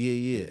dicks.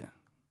 Yeah.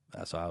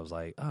 So I was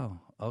like, oh,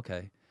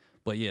 okay.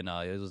 But yeah,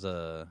 no, it was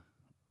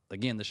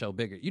again, the show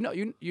Bigger. You know,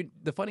 you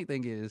the funny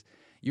thing is,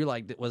 you're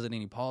like, was it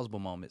any pausable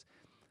moments?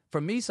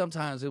 For me,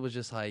 sometimes it was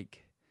just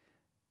like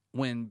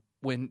when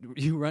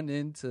you run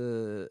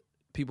into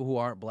people who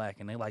aren't black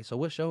and they're like, so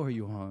what show are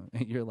you on?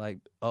 And you're like,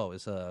 oh,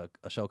 it's a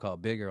show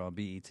called Bigger on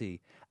BET.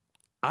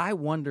 I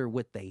wonder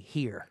what they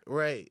hear.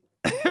 Right.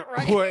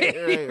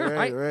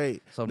 Right.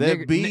 Right. So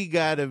that B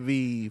gotta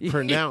be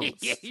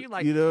pronounced. Yeah, you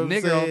like, you know what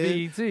I'm nigger on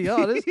saying? BET.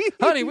 Oh, this,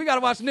 honey, we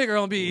gotta watch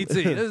nigger on BET.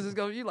 This is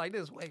going. You like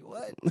this? Wait,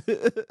 what?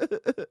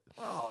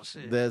 Oh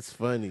shit. That's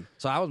funny.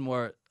 So I was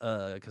more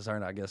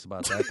concerned, I guess,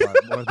 about that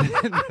part more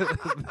than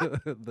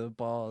the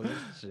balls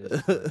shit.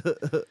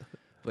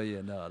 But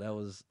yeah, no,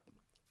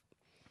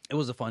 it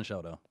was a fun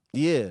show though.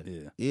 Yeah.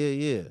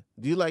 Yeah.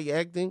 Do you like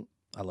acting?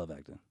 I love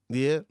acting.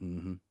 Yeah.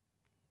 Mm-hmm.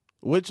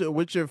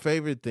 What's your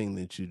favorite thing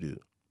that you do?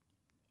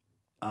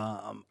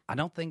 I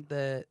don't think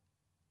that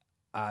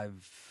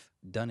I've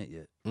done it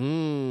yet.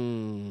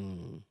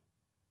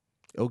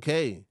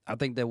 Okay. I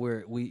think that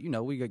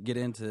we get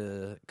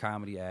into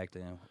comedy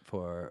acting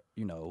for,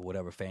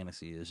 whatever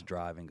fantasy is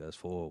driving us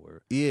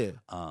forward. Yeah.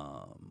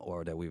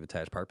 Or that we've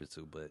attached purpose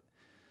to. But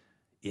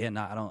yeah,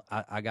 no,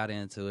 I got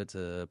into it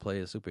to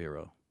play a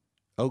superhero.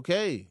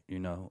 Okay.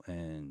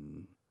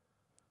 And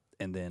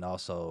then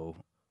also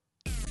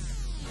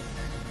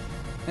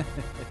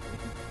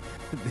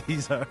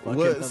these are fucking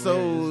What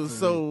hilarious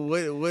to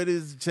me. what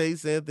is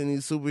Chase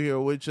Anthony's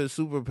superhero? What's your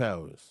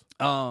superpowers?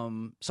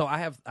 So I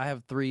have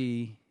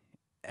 3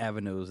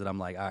 avenues that I'm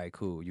like, all right,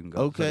 cool, you can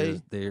go. Okay.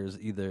 So there's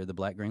either the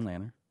Black Green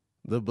Lantern.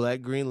 The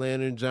Black Green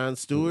Lantern, John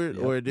Stewart,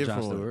 Yep, or a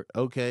different John one? Stewart.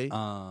 Okay.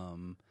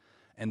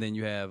 And then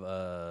you have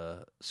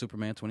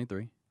Superman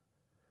 23.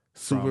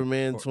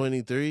 Superman from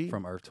 23.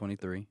 Earth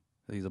 23.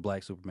 He's a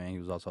black Superman. He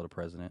was also the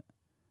president.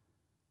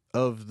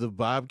 Of the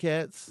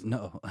Bobcats?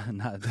 No,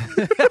 not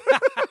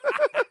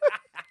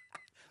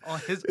on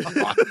his.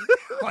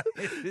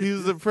 He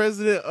was the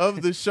president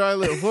of the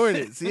Charlotte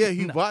Hornets. Yeah,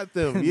 he bought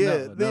them.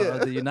 Yeah, no, yeah.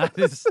 of the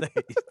United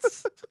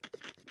States.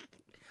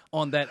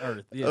 On that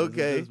earth. Yeah,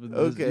 Okay,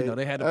 okay. You know,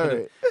 they had to All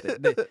put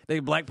it. They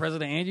black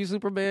president and you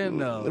Superman?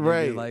 No.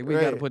 Right, Like, we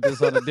right. got to put this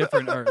on a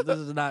different earth. This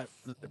is not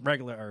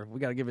regular earth.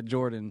 We got to give it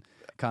Jordan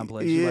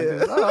complex. Yeah. Like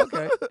this. Oh,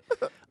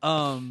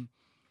 okay.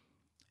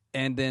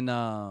 And then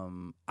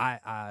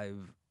I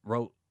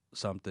wrote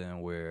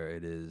something where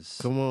it is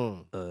Come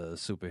on. a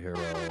superhero.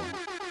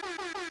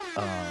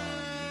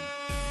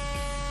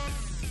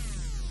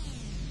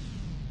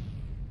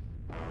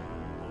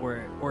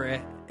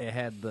 Where it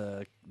had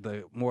the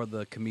more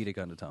the comedic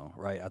undertone,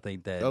 right? I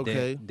think that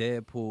Okay.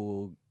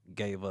 Deadpool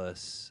gave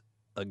us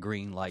a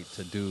green light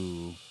to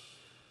do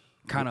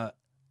kind of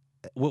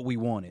what we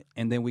wanted,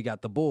 and then we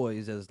got the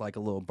boys as like a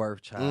little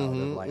birth child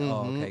of like,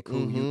 oh, okay,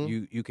 cool,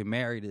 you can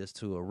marry this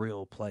to a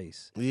real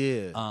place,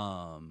 Yeah.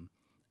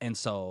 and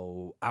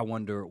so I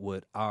wonder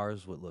what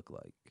ours would look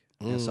like.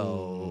 And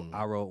so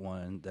I wrote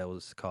one that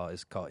was called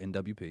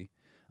NWP.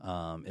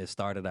 It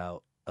started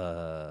out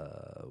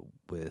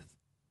with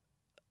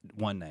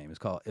one name.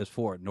 It's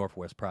for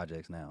Northwest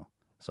Projects now.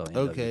 So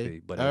NWP.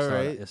 Okay. But All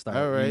right. it started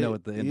All right. you know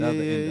what the Yeah,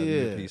 other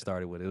yeah, NWP yeah.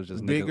 started with. It was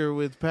just Bigger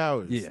with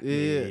powers. Yeah.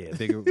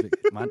 Bigger.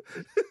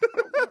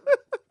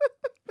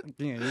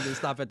 You didn't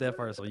stop at that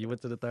first one. You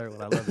went to the third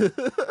one. I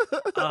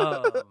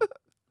love it.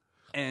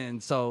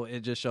 And so it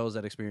just shows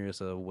that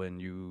experience of when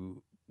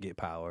you get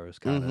powers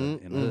kind of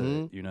in the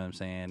hood. You know what I'm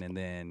saying? And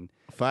then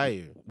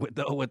Fire.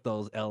 what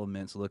those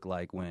elements look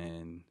like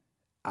when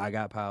I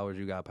got powers,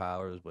 you got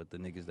powers, but the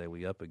niggas that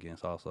we up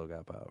against also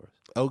got powers.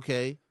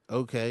 Okay.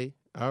 Okay.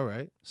 All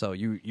right. So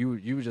you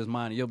was just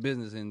minding your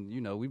business, and you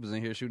know we was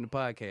in here shooting the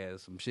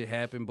podcast. Some shit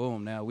happened,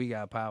 boom. Now we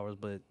got powers,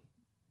 but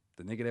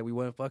the nigga that we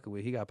wasn't fucking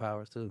with, he got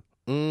powers too.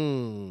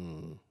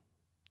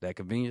 That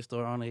convenience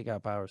store owner, he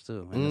got powers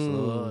too. In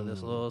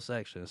this little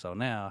section. So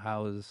now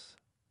how is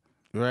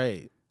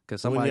Right.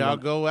 because When somebody y'all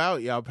go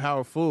out, y'all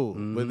powerful.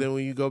 But then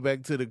when you go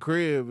back to the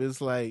crib, it's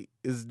like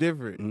it's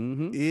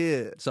different.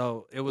 Yeah.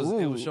 So it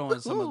was showing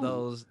some of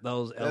those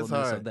elements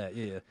hard. of that.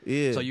 Yeah.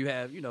 Yeah. So you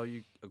have,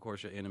 you of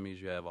course your enemies,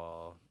 you have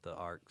all the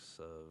arcs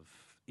of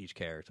each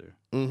character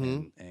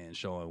and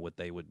showing what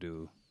they would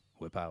do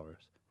with powers.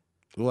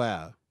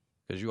 Wow.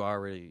 Because you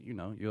already,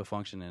 you're a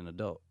functioning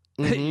adult.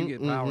 You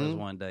get powers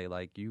one day,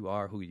 like you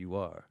are who you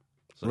are.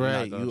 So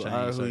Right. You're not You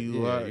are who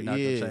you are. You're not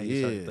Yeah. gonna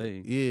change certain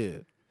things. Yeah.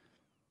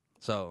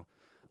 So,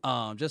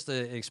 just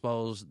to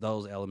expose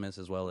those elements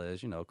as well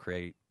as,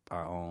 create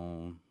our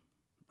own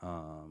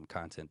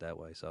content that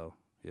way. So,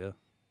 yeah.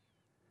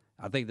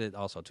 I think that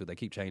also, too, they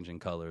keep changing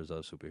colors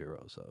of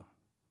superheroes. So,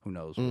 who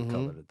knows what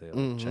color that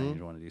they'll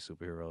change one of these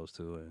superheroes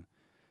to. And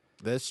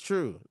That's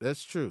true.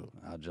 That's true.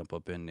 I'll jump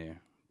up in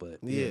there. But,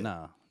 Yeah.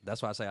 nah.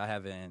 That's why I say I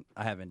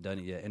haven't done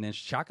it yet. And then,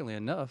 shockingly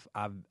enough,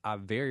 I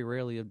very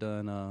rarely have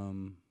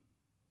done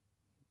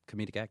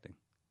comedic acting.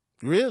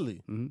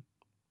 Really? Mm-hmm.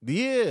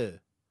 Yeah.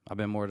 I've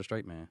been more the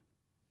straight man.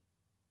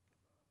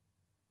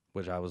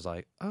 Which I was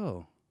like,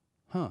 oh,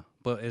 huh.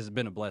 But it's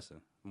been a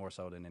blessing more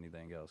so than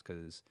anything else,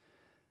 because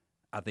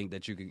I think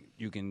that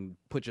you can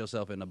put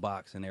yourself in a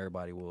box and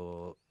everybody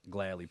will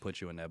gladly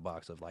put you in that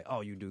box of like,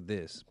 oh, you do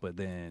this. But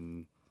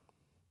then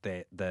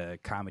the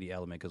comedy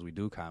element, because we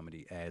do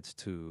comedy, adds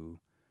to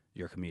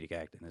your comedic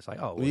acting. It's like,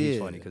 oh, well, he's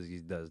funny because he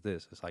does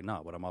this. It's like,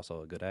 no, but I'm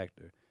also a good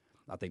actor.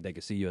 I think they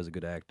could see you as a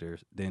good actor,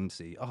 then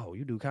see, oh,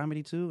 you do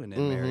comedy too, and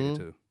then marry it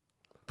too.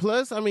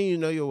 Plus, I mean, you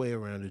know your way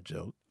around a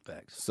joke.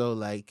 Facts. So,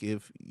 like,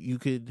 if you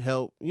could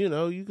help,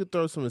 you could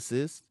throw some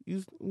assists.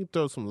 You could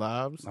throw some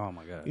lobs. Oh,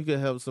 my God. You could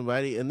help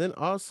somebody. And then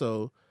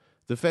also,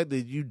 the fact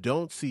that you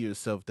don't see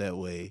yourself that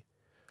way,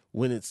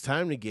 when it's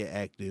time to get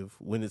active,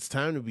 when it's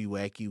time to be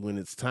wacky, when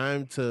it's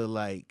time to,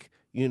 like,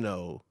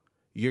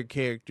 your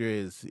character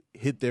has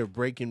hit their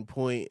breaking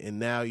point and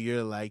now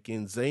you're, like,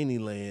 in zany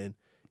land,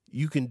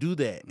 you can do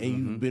that. And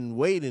you've been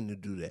waiting to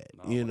do that,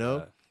 Oh, my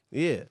God.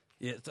 Yeah.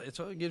 Yeah,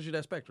 so it gives you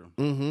that spectrum.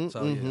 Mm-hmm.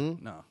 So, yeah,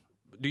 no.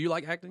 Do you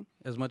like acting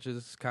as much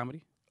as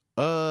comedy?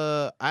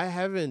 I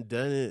haven't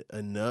done it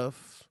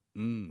enough,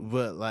 Mm.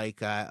 but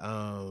like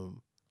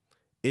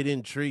it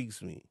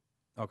intrigues me.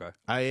 Okay.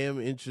 I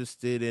am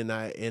interested, and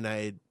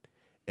I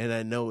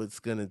know it's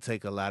gonna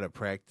take a lot of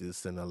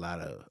practice and a lot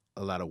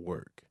of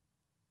work.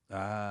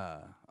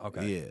 Ah,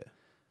 okay. Yeah.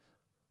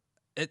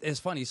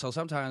 It's funny. So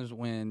sometimes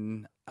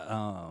when,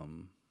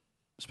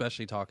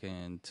 especially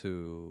talking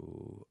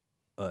to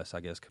us,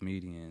 I guess,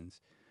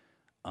 comedians,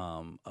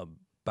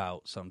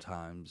 about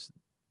sometimes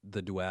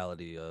the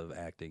duality of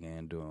acting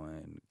and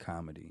doing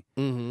comedy.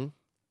 Mm-hmm.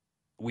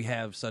 We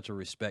have such a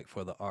respect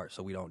for the art,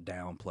 so we don't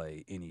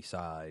downplay any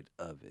side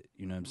of it.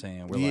 You know what I'm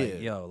saying? We're Yeah.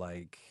 like, yo,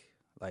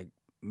 like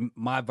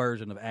my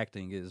version of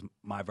acting is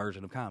my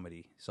version of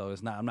comedy. So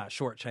it's not, I'm not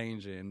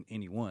shortchanging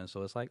anyone.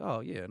 So it's like, oh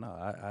yeah, no,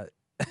 I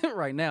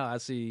right now I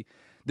see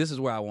this is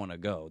where I want to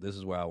go. This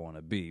is where I want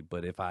to be.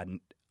 But if I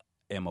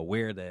am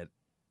aware that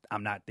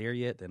I'm not there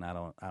yet, then I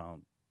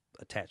don't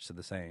attach to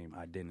the same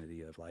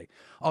identity of like,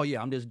 oh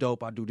yeah, I'm this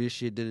dope. I do this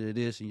shit,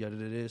 this and yada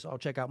this. Oh,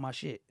 check out my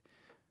shit.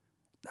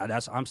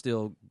 I'm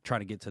still trying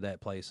to get to that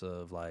place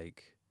of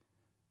like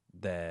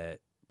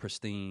that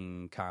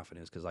pristine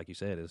confidence because, like you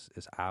said,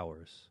 it's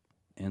hours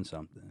in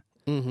something,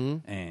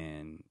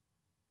 and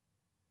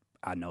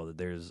I know that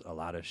there's a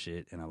lot of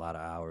shit and a lot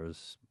of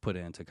hours put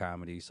into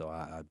comedy, so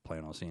I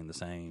plan on seeing the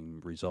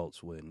same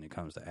results when it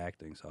comes to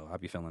acting. So I'll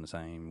be feeling the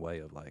same way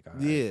of like, all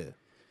right, Yeah.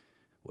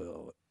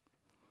 Well,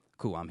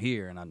 cool, I'm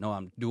here and I know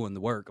I'm doing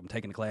the work. I'm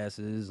taking the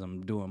classes.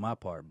 I'm doing my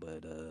part,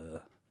 but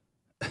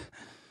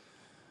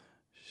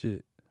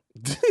shit.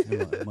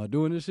 Am I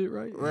doing this shit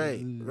right? Right.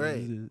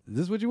 Is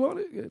this what you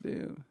wanted?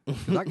 Goddamn.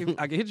 'Cause I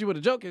can hit you with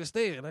a joke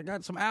instead. I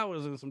got some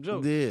hours and some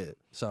jokes. Yeah.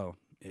 So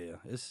yeah,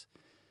 it's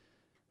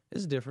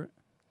different.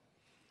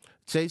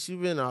 Chase,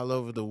 you've been all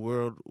over the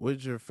world.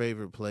 What's your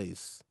favorite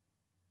place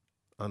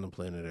on the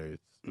planet Earth?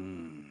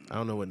 I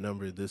don't know what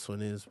number this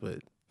one is, but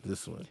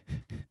this one.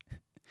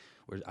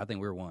 I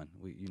think we're one.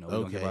 We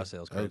don't give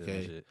ourselves credit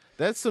and shit.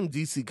 That's some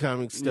DC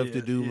Comics stuff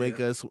to do. Make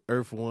us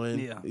Earth One.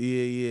 Yeah.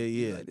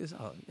 Like this,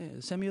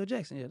 Samuel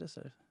Jackson. Yeah, that's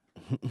her.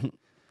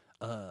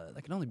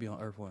 That can only be on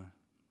Earth One.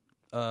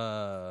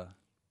 I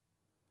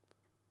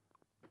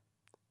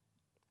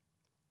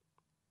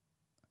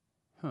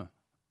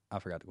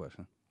forgot the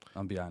question.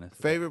 I'm be honest.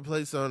 Favorite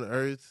place on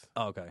Earth?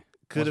 Oh, okay.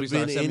 Could have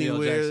been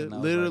anywhere,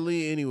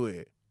 literally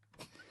anywhere.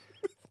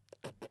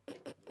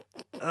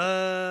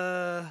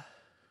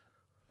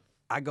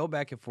 I go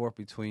back and forth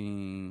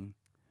between,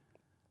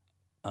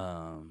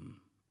 and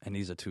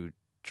these are two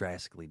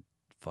drastically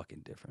fucking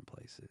different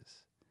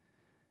places.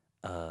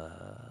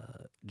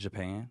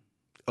 Japan.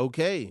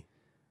 Okay.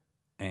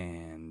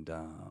 And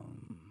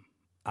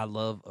I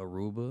love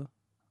Aruba,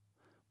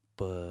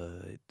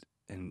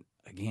 and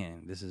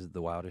again, this is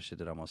the wildest shit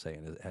that I'm gonna say,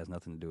 and it has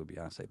nothing to do with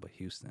Beyonce, but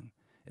Houston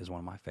is one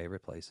of my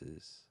favorite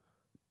places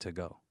to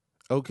go.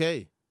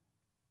 Okay.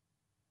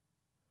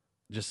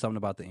 Just something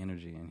about the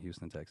energy in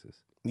Houston,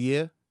 Texas.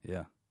 Yeah.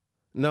 Yeah.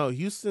 No,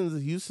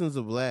 Houston's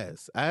a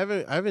blast. I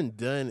haven't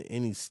done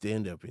any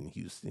stand up in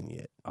Houston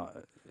yet.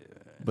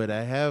 But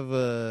I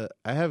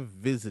have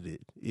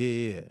visited.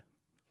 Yeah.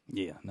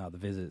 Yeah. No,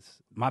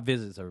 my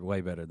visits are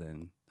way better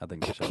than I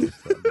think the shows.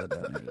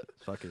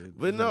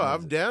 But no,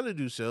 I'm down to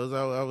do shows.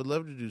 I would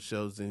love to do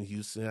shows in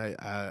Houston.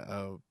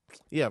 I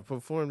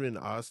performed in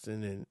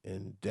Austin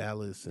and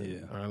Dallas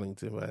and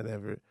Arlington, but I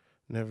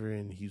never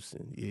in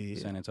Houston. Yeah.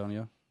 San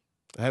Antonio?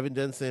 I haven't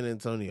done San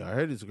Antonio. I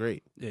heard it's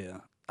great. Yeah.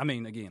 I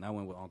mean, again, I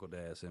went with Uncle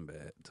Dad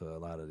Sinbad to a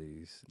lot of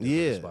these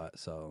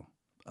spots, so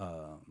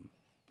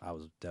I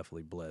was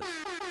definitely blessed.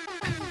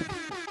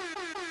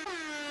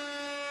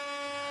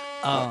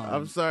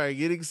 I'm sorry.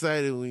 Get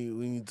excited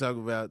when you talk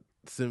about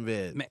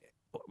Sinbad.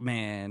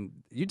 Man,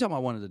 you talking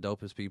about one of the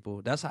dopest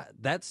people.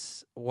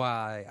 That's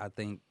why I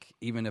think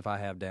even if I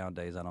have down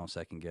days, I don't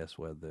second guess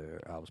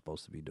whether I was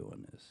supposed to be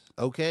doing this.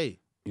 Okay.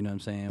 You know what I'm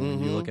saying?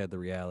 When you look at the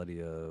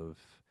reality of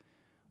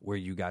where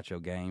you got your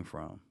game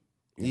from.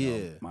 You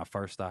know, my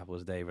first stop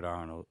was David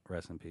Arnold,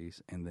 rest in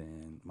peace, and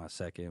then my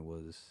second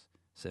was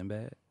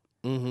Sinbad.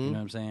 You know what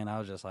I'm saying? I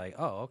was just like,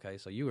 oh, okay,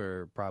 so you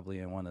were probably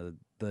in one of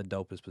the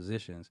dopest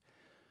positions.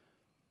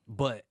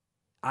 But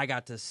I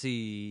got to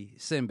see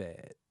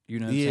Sinbad. You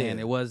know what I'm saying?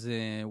 It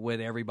wasn't what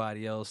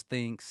everybody else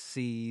thinks,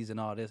 sees, and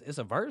all this. It's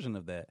a version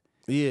of that.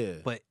 Yeah.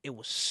 But it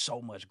was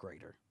so much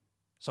greater.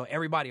 So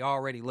everybody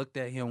already looked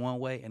at him one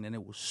way, and then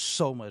it was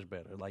so much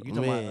better. Like, you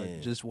talking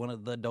about just one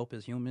of the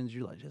dopest humans,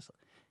 you're like,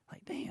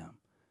 damn.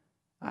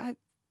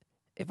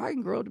 If I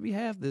can grow up to be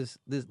half this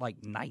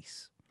like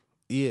nice.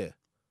 Yeah.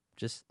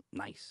 Just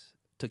nice.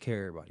 Took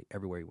care of everybody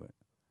everywhere he went.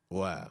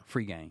 Wow.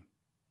 Free game.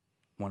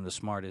 One of the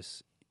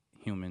smartest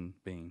human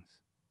beings.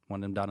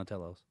 One of them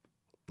Donatellos.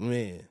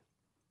 Man.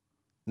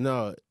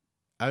 No,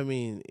 I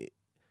mean,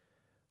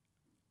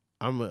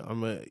 I'm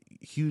a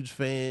huge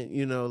fan,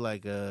 you know,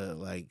 like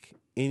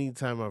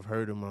anytime I've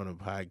heard him on a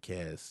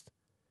podcast,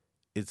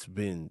 it's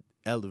been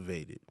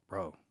elevated.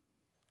 Bro.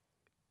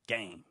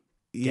 Game.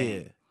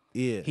 Yeah.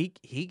 Yeah.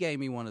 He gave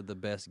me one of the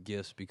best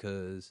gifts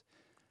because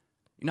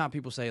you know how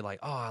people say like,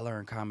 oh, I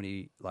learned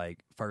comedy like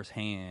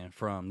firsthand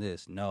from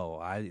this. No,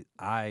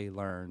 I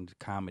learned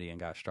comedy and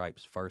got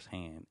stripes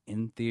firsthand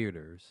in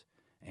theaters,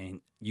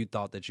 and you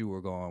thought that you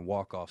were going to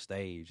walk off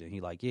stage, and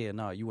he like, yeah,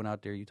 no, you went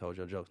out there, you told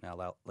your jokes.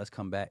 Now let's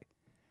come back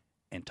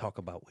and talk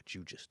about what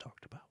you just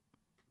talked about.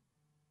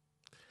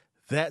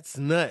 That's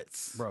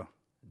nuts, bro.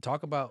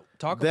 Talk about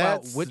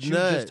what you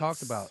just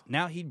talked about.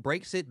 Now he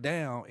breaks it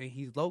down, and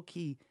he's low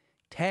key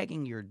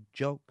tagging your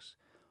jokes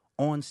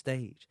on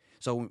stage.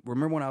 So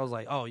remember when I was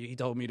like, oh, he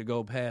told me to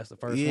go past the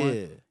first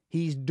one?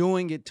 He's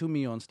doing it to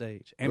me on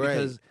stage. And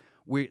because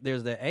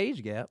there's the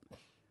age gap,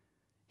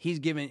 he's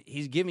giving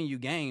you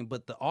game,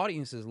 but the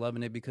audience is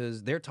loving it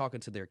because they're talking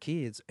to their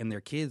kids, and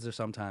their kids are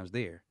sometimes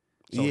there.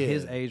 So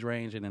his age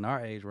range and in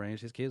our age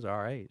range, his kids are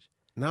our age.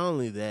 Not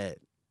only that,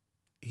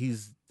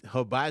 he's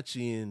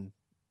hibachiing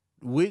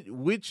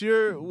with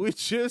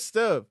your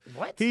stuff.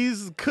 What?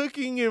 He's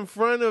cooking in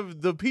front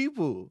of the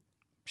people.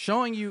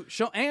 showing you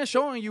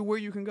where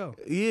you can go.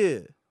 Yeah.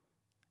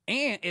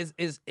 And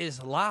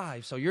is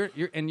live. So you're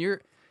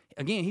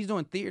again, he's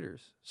doing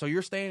theaters. So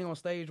you're standing on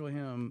stage with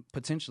him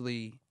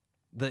potentially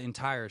the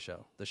entire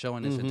show, the show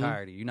in its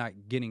entirety. You're not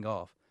getting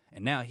off.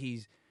 And now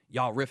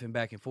y'all riffing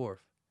back and forth.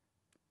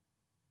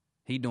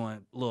 He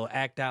doing little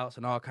act outs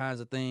and all kinds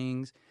of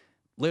things.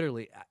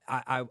 Literally,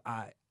 I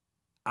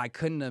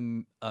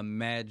couldn't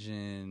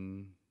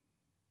imagine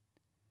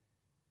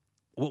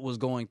what was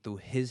going through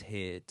his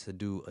head to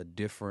do a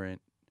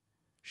different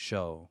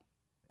show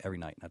every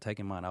night. Now, take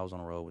in mind, I was on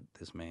the road with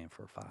this man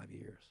for 5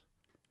 years.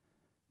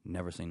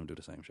 Never seen him do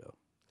the same show.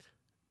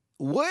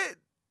 What?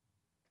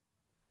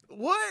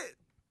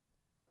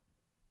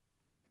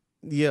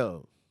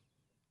 Yo.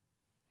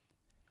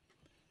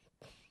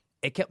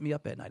 It kept me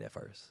up at night at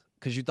first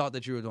because you thought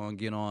that you were going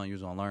to get on, you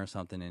was going to learn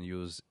something, and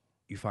you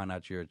find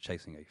out you're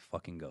chasing a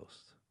fucking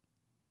ghost.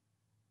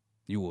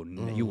 You will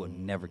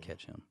never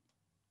catch him.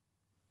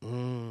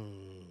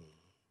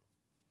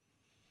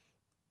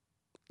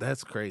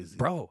 That's crazy,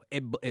 bro.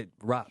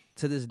 Rob,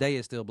 to this day,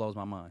 it still blows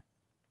my mind.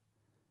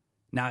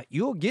 Now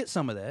you'll get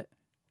some of that,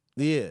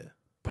 yeah,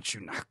 but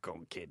you're not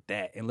gonna get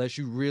that unless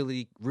you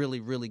really, really,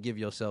 really give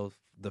yourself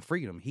the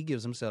freedom. He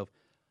gives himself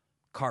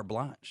carte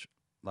blanche,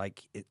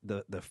 like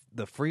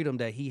the freedom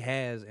that he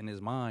has in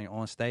his mind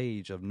on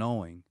stage of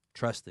knowing,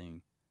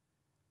 trusting,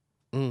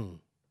 and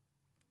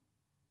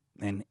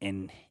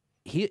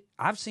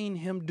I've seen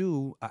him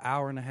do an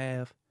hour and a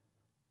half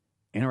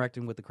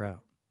interacting with the crowd,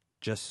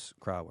 just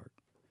crowd work.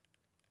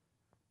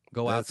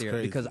 Go That's out there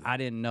crazy. because I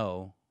didn't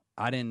know.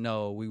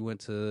 We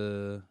went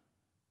to,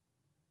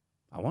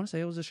 I want to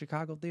say it was a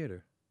Chicago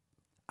theater.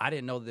 I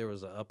didn't know there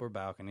was an upper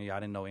balcony. I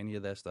didn't know any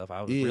of that stuff.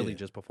 I was really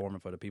just performing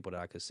for the people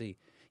that I could see.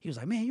 He was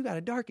like, man, you got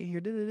it dark in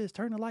here. This.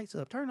 Turn the lights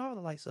up. Turn all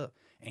the lights up.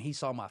 And he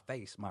saw my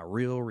face, my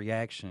real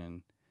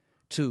reaction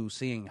to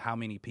seeing how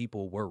many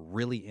people were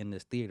really in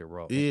this theater,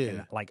 bro. Yeah.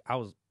 And like, I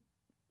was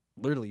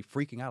literally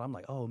freaking out. I'm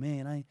like, oh,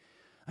 man, I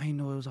didn't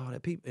know it was all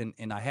that people.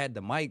 And I had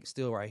the mic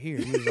still right here.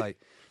 He was like,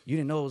 you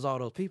didn't know it was all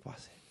those people? I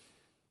said,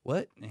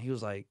 what? And he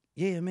was like,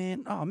 yeah,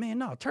 man. Oh, man,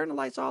 no. Turn the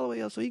lights all the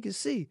way up so he can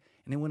see.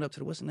 And then went up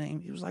to what's the name?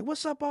 He was like,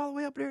 what's up all the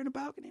way up there in the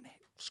balcony? And they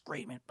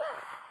screaming.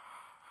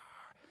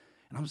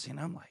 And I'm sitting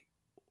there, I'm like,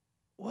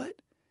 what?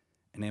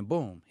 And then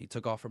boom, he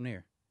took off from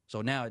there.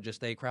 So now it just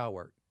stayed crowd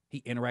work.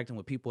 He interacting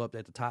with people up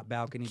at the top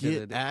balcony.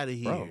 Get out of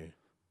here. Bro,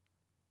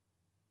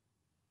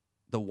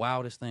 the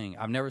wildest thing.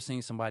 I've never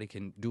seen somebody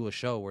can do a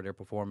show where they're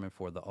performing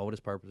for the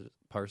oldest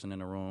person in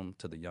the room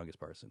to the youngest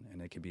person.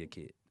 And it could be a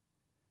kid.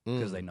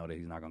 Because they know that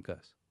he's not going to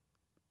cuss.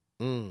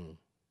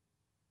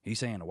 He's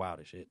saying the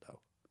wildest shit, though.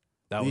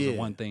 That was the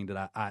one thing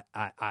that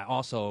I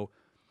also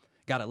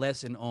got a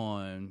lesson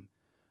on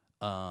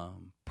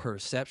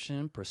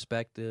perception,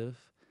 perspective,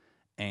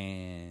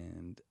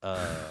 and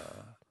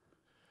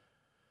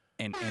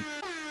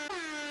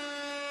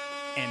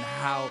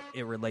how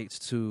it relates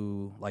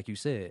to, like you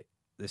said,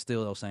 there's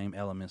still those same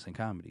elements in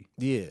comedy.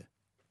 Yeah.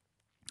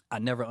 I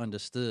never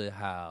understood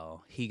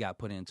how he got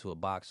put into a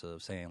box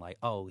of saying like,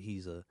 oh,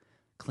 he's a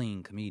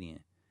clean comedian.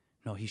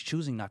 No, he's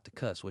choosing not to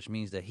cuss, which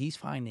means that he's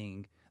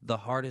finding the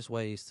hardest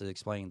ways to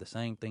explain the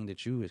same thing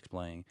that you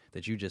explained,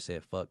 that you just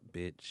said, fuck,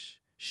 bitch,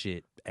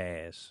 shit,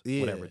 ass,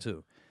 whatever,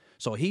 too.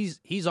 So he's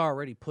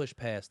already pushed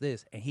past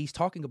this, and he's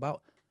talking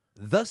about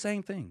the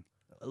same thing,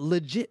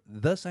 legit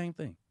the same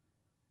thing.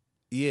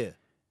 Yeah.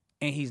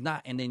 And he's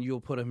not, and then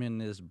you'll put him in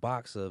this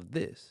box of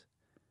this.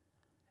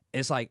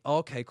 It's like,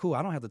 okay, cool,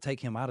 I don't have to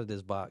take him out of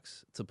this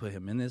box to put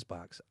him in this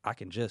box. I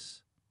can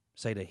just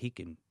say that he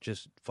can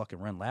just fucking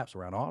run laps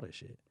around all this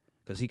shit.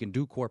 Because he can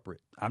do corporate.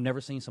 I've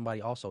never seen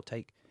somebody also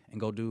take and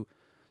go do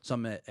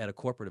something at a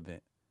corporate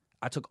event.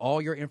 I took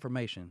all your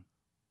information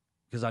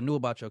because I knew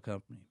about your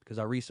company, because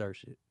I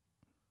researched it.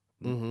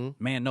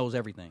 Man knows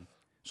everything.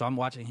 So I'm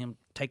watching him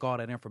take all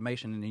that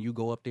information, and then you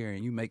go up there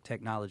and you make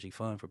technology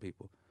fun for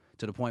people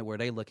to the point where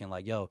they looking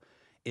like, yo,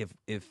 if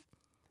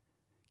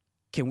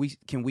can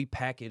we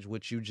package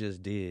what you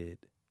just did,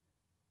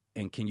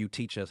 and can you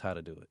teach us how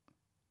to do it?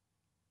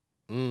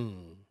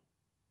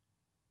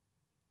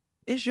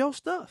 It's your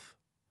stuff.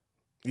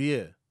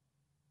 Yeah.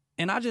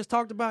 And I just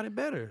talked about it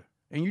better.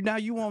 And now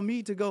you want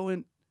me to go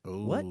and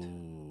what?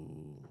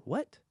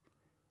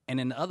 And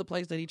then the other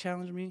place that he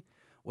challenged me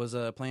was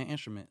playing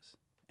instruments.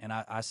 And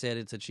I said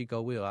it to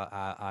Chico Will.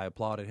 I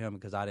applauded him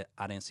because I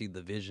didn't see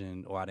the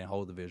vision, or I didn't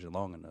hold the vision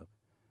long enough.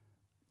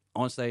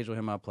 On stage with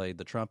him, I played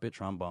the trumpet,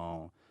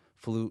 trombone,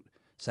 flute,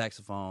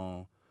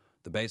 saxophone,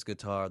 the bass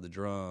guitar, the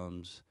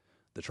drums,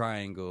 the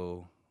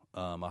triangle,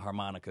 a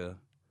harmonica,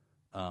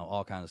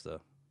 all kinds of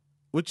stuff.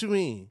 What you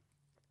mean?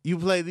 You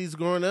played these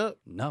growing up?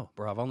 No,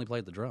 bro. I've only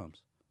played the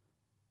drums.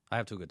 I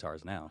have 2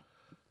 guitars now.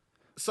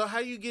 So how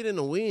you get in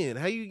the wind?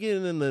 How you get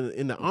in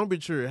the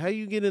embouchure? How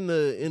you get in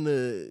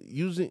the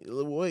using?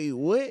 Wait,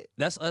 what?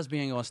 That's us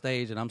being on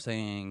stage, and I'm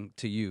saying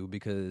to you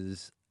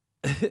because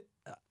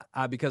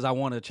I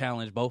want to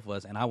challenge both of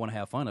us, and I want to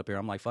have fun up here.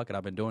 I'm like, fuck it.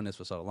 I've been doing this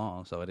for so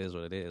long, so it is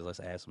what it is. Let's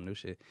add some new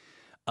shit.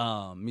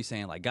 Me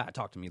saying like, God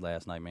talked to me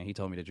last night, man. He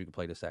told me that you could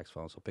play the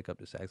saxophone, so pick up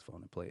the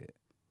saxophone and play it.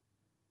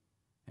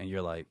 And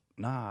you're like,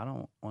 nah, I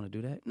don't want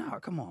to do that. Nah,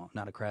 come on.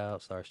 Now the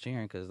crowd starts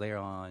cheering because they're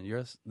on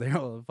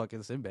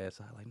fucking Sinbad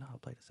side. Like, no, I'll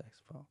play the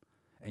saxophone.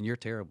 And you're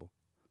terrible.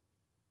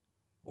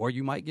 Or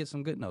you might get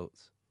some good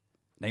notes.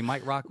 They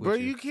might rock with Bro,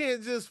 you. you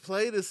can't just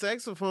play the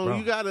saxophone. Bro.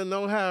 You got to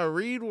know how a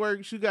reed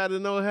works. You got to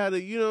know how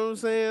to, you know what I'm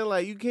saying?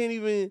 Like, you can't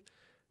even,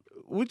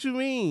 what you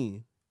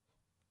mean?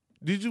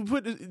 Did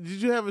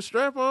you have a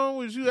strap on?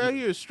 Was you out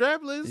here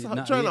strapless,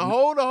 No, trying to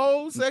hold the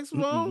whole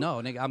saxophone?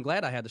 No, nigga, I'm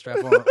glad I had the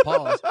strap on.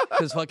 Pause.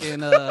 Because fucking,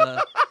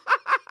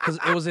 because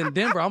it was in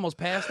Denver. I almost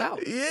passed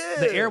out. Yeah.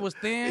 The air was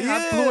thin.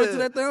 I flew into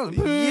that thing.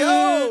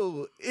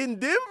 Yo, in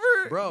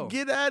Denver? Bro.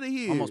 Get out of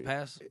here. Almost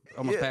passed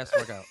the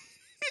fuck out.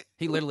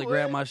 He literally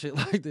grabbed my shit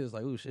like this.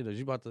 Like, ooh, shit, is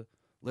you about to,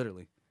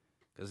 literally.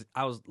 Because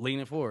I was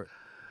leaning forward.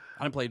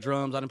 I didn't play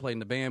drums. I didn't play in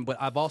the band. But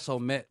I've also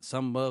met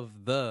some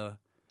of the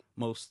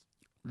most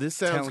This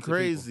sounds talented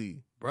crazy.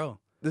 people. Bro.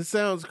 This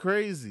sounds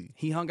crazy.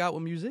 He hung out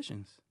with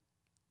musicians.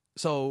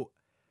 So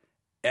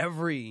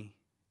every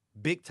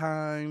big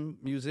time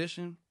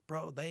musician,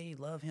 bro, they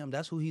love him.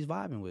 That's who he's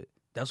vibing with.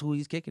 That's who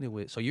he's kicking it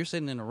with. So you're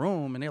sitting in a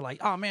room and they're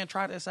like, oh man,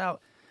 try this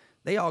out.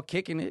 They all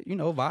kicking it,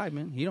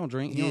 vibing. He don't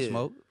drink, he don't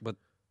smoke, but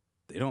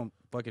they don't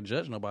fucking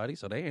judge nobody.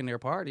 So they in there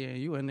partying,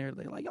 you in there,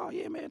 they like, oh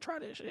yeah, man, try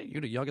this shit.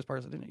 You're the youngest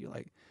person in it. You're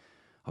like,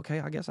 okay,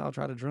 I guess I'll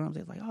try the drums.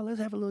 They're like, oh, let's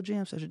have a little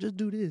jam session. Just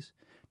do this.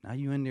 Now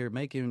you in there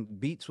making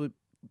beats with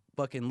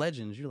fucking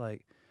legends. You're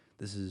like,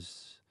 this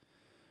is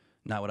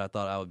not what I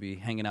thought I would be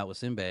hanging out with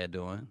Sinbad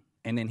doing.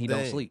 And then he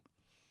don't sleep.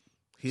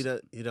 He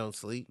don't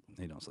sleep?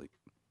 He don't sleep.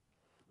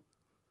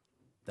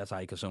 That's how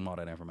he consumed all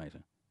that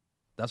information.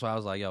 That's why I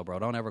was like, yo, bro,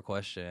 don't ever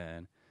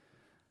question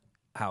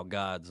how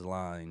God's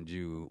aligned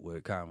you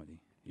with comedy.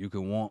 You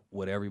can want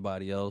what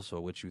everybody else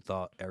or what you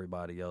thought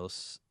everybody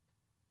else,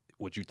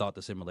 what you thought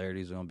the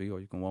similarities are going to be, or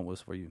you can want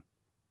what's for you.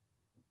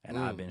 And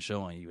I've been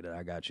showing you that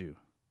I got you.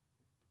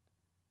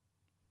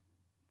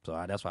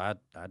 So that's why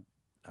I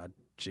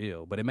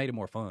chill. But it made it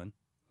more fun.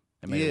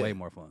 It made it way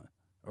more fun.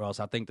 Or else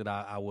I think that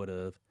I would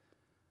have,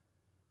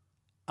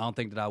 I don't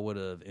think that I would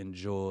have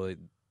enjoyed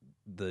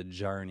the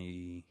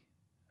journey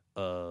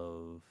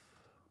of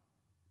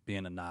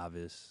being a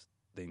novice,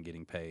 then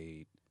getting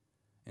paid,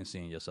 and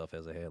seeing yourself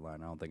as a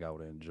headliner. I don't think I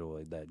would have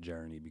enjoyed that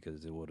journey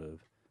because it would have,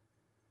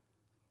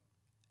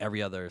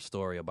 every other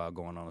story about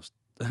going on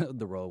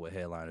the road with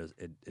headliners,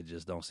 it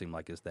just don't seem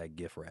like it's that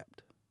gift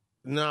wrapped.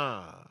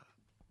 Nah.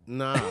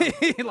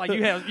 Like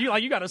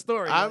you got a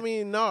story. I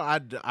mean, no,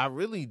 I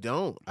really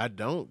don't. I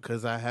don't,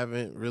 because I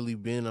haven't really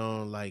been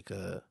on like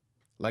a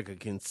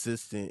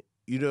consistent,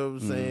 you know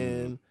what I'm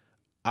saying?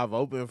 I've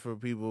opened for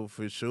people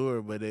for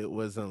sure, but it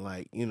wasn't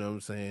like, you know what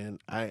I'm saying?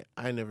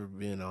 I never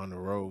been on the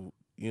road,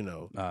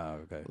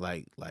 okay.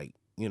 like,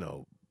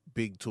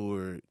 big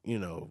tour,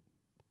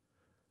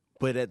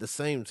 but at the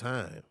same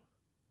time,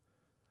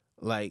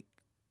 like,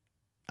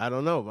 I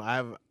don't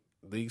know,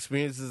 the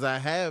experiences I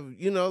have,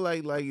 They're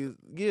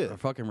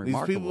fucking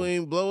remarkable. these people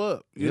ain't blow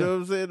up. You know what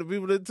I'm saying? The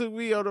people that took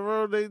me on the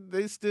road,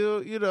 they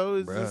still,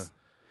 it's just.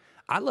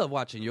 I love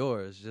watching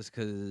yours just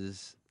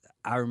because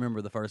I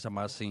remember the first time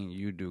I seen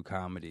you do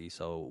comedy.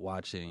 So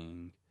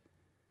watching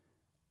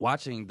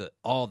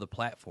all the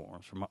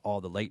platforms from all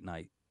the late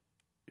night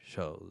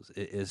shows,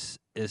 it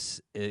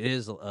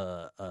is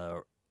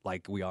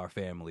like we are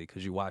family,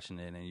 because you watching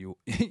it and you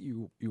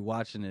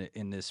watching it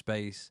in this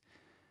space.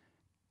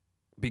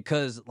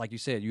 Because, like you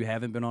said, you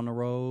haven't been on the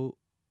road,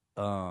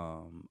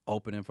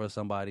 opening for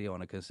somebody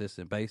on a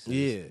consistent basis.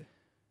 Yeah,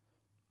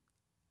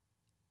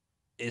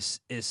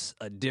 it's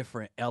a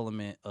different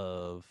element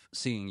of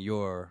seeing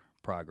your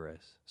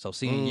progress. So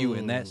seeing you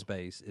in that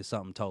space is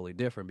something totally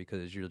different,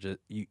 because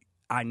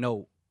I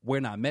know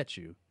when I met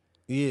you,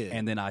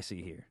 and then I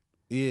see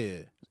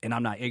here, and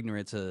I'm not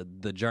ignorant to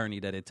the journey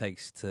that it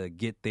takes to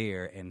get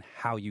there and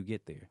how you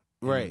get there.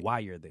 Right. Why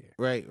you're there.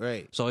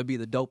 Right. So it'd be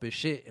the dopest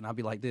shit, and I'll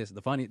be like this.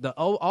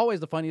 Always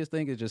the funniest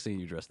thing is just seeing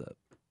you dressed up.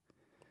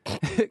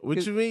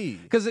 What you mean?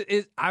 Because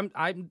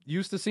I'm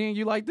used to seeing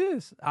you like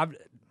this. I've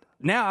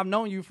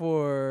known you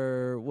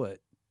for what,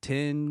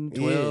 10,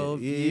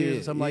 12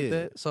 years or something like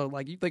that. So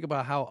like you think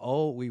about how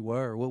old we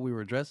were, what we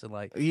were dressing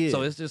like. Yeah.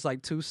 So it's just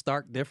like two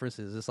stark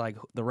differences. It's like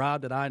the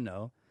Rob that I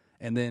know,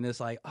 and then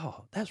it's like,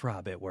 oh, that's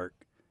Rob at work.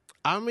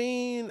 I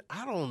mean,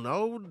 I don't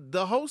know.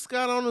 The host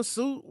got on a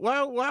suit.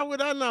 Why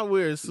would I not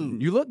wear a suit?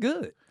 You look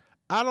good.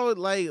 I don't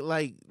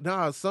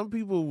nah, some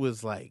people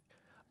was like,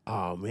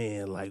 oh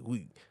man, like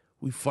we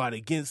fought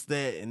against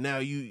that, and now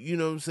you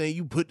know what I'm saying,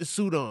 you put the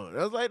suit on.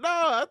 I was like, no,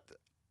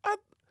 I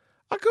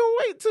couldn't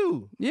wait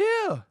to.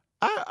 Yeah.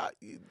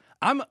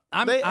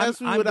 They asked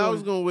me what I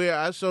was gonna wear.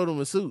 I showed them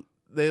a suit.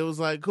 They was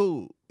like,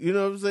 cool. You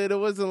know what I'm saying? It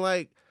wasn't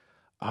like,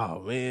 oh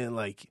man,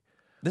 like,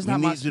 this is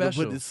not my special. You to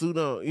put the suit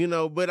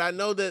on, but I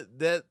know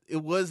that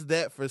it was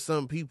that for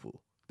some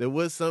people. There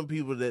was some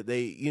people that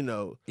they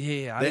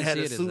had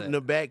a suit in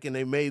the back and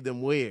they made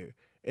them wear.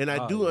 And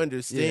I do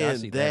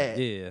understand that.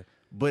 Yeah.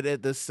 But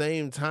at the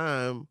same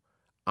time,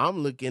 I'm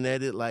looking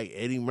at it like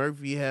Eddie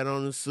Murphy had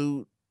on a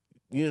suit.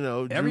 You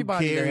know,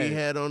 Everybody Drew Carey had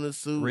had on a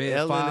suit. Red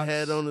Ellen Fox.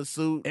 had on a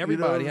suit.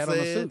 Everybody you know had what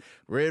I'm on a saying? suit.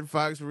 Red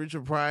Fox,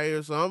 Richard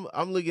Pryor. So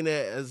I'm looking at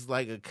it as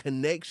like a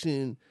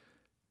connection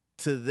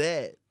to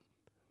that,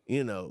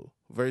 you know,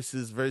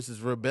 versus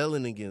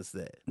rebelling against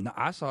that. No,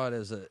 I saw it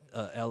as a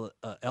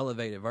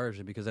elevated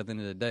version because at the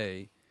end of the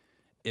day,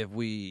 if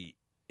we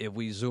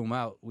zoom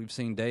out, we've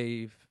seen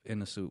Dave in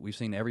the suit. We've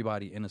seen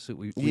everybody in the suit.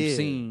 We've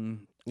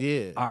seen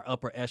our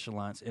upper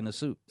echelons in the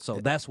suit. So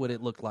that's what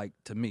it looked like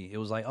to me. It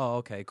was like, oh,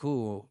 okay,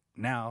 cool.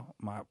 Now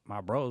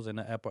my bro's in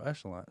the upper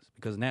echelons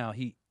because now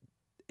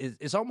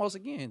it's almost,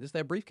 again, it's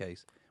that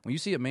briefcase. When you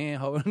see a man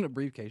holding a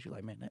briefcase, you're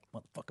like, man, that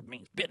motherfucker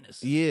means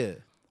business. Yeah.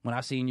 When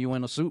I seen you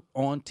in a suit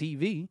on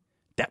TV,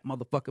 that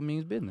motherfucker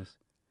means business.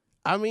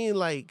 I mean,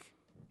 like,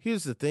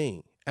 here's the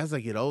thing. As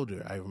I get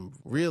older, I'm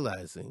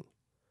realizing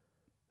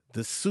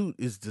the suit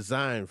is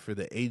designed for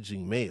the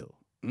aging male.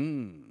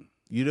 You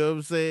know what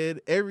I'm saying?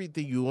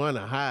 Everything you want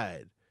to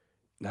hide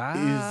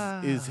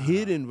is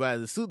hidden by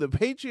the suit. The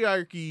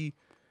patriarchy,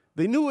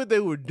 they knew what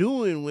they were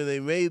doing when they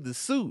made the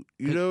suit.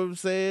 You know what I'm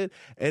saying?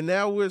 And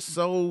now we're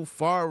so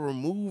far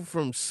removed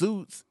from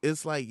suits.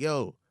 It's like,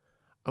 yo,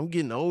 I'm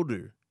getting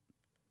older.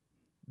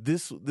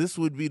 This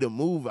would be the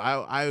move.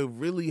 I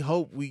really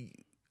hope we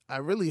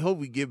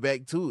get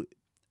back to it.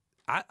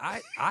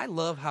 I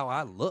love how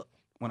I look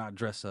when I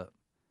dress up.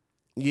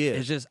 Yeah.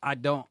 It's just I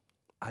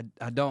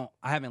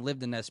haven't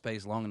lived in that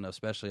space long enough,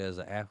 especially as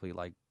an athlete.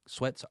 Like,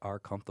 sweats are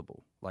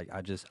comfortable. Like,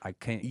 I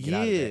can't get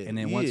out of that. And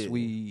then once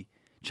we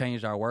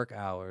changed our work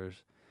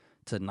hours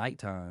to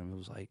nighttime, it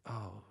was like,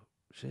 oh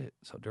shit.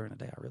 So during the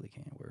day I really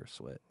can't wear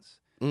sweats.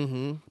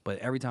 Mm-hmm. But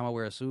every time I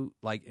wear a suit,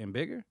 like in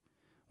Bigger,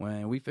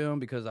 when we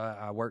filmed, because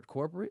I worked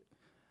corporate,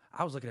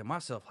 I was looking at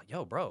myself like,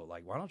 yo, bro,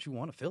 like, why don't you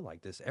want to feel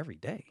like this every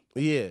day?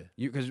 Yeah.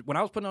 Because when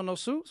I was putting on those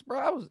suits, bro,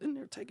 I was in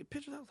there taking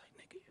pictures. I was like,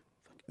 nigga,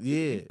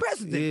 yeah,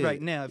 president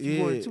right now. If you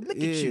wanted to, look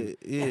at you.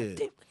 Yeah. God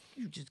damn,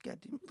 you just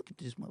got to look at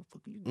this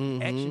motherfucker. You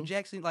Action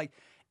Jackson, like,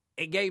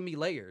 it gave me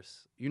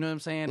layers. You know what I'm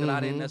saying? That I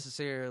didn't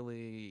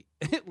necessarily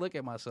look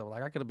at myself.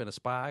 Like, I could have been a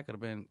spy. I could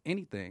have been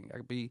anything. I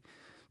could be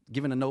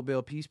given a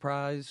Nobel Peace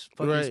Prize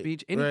fucking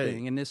speech,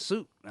 anything in this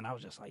suit. And I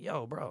was just like,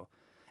 yo, bro.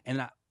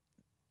 And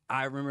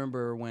I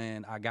remember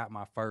when I got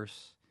my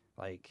first,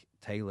 like,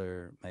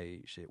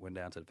 tailor-made shit, went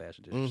down to the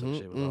fashion district. Some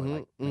shit was only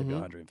like maybe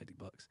 $150.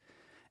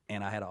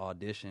 And I had an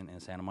audition in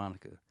Santa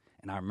Monica.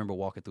 And I remember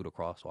walking through the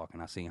crosswalk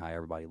and I seen how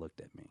everybody looked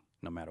at me,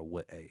 no matter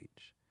what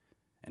age.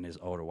 And this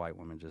older white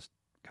woman just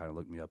kind of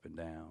looked me up and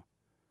down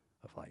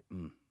of like,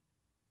 And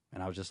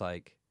I was just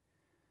like,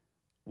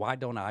 why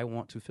don't I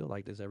want to feel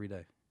like this every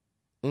day?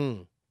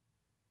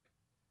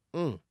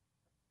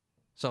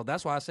 So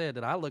that's why I said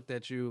that I looked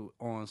at you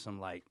on some,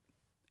 like,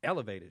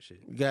 elevated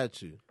shit.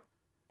 Got you.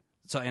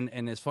 So,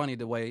 and it's funny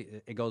the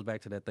way it goes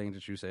back to that thing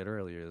that you said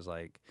earlier. Is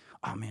like,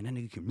 oh, man, that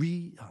nigga can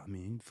read. Oh,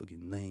 man,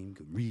 fucking lame,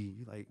 can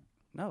read. Like,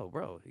 no,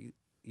 bro.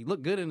 He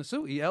looked good in the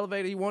suit. He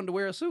elevated. He wanted to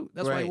wear a suit.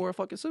 That's why he wore a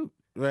fucking suit.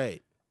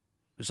 Right.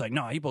 It's like,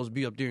 no, he supposed to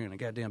be up there in a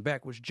goddamn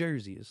backwards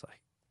jersey. It's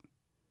like,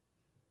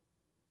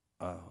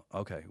 oh,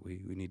 okay,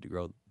 we need to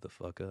grow the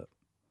fuck up.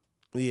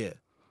 Yeah.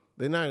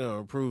 They're not going to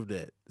approve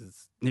that.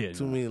 It's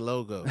too many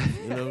logos.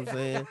 You know what I'm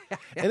saying?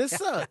 And it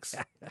sucks.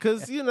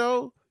 Because, you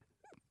know,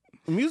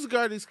 music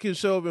artists can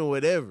show up in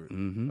whatever.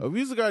 A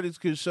music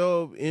artist can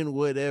show up in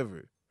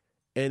whatever.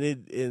 And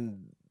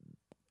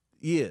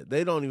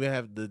they don't even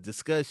have the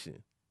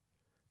discussion.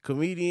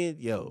 Comedian,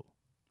 yo.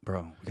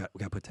 Bro, we got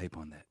to put tape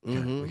on that. We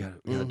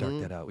got to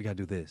dark that out. We got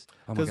to do this.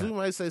 Because we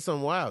might say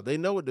something wild. They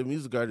know what the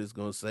music artist is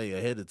going to say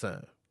ahead of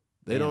time.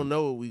 They don't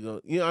know what we going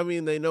to, you know what I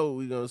mean? They know what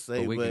we going to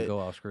say, but we can go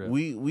off script.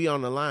 We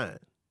on the line.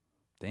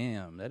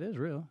 Damn, that is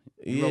real.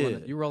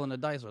 You rolling the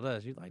dice with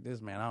us. You like this,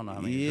 man. I don't know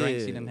how many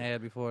drinks he done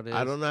had before this.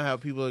 I don't know how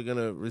people are going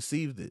to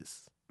receive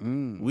this.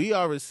 We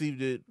all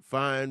received it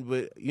fine,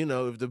 but, you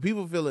know, if the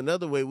people feel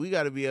another way, we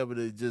got to be able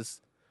to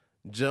just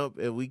jump,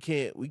 and we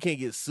can't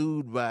get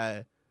sued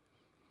by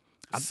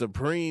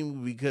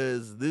Supreme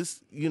because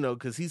this, you know,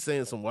 because he's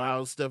saying some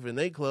wild stuff in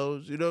their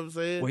clothes. You know what I'm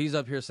saying? Well, he's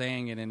up here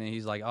saying it, and then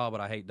he's like, "Oh, but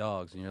I hate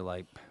dogs," and you're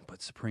like,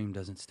 "But Supreme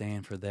doesn't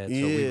stand for that, so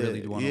we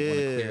really want to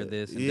clear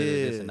this and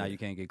this, and now you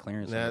can't get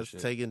clearance." Now it's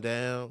taken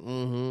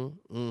down.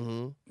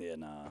 Yeah,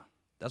 nah,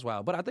 that's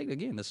wild. But I think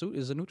again, the suit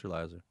is a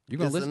neutralizer. You're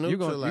gonna listen. You're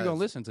gonna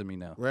listen to me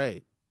now,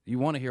 right? You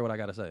want to hear what I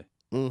got to say.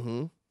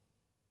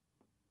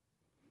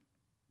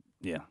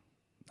 Yeah,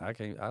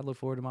 I look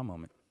forward to my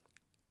moment.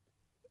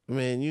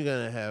 Man, you're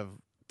going to have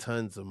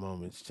tons of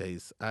moments,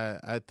 Chase.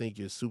 I think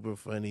you're super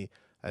funny.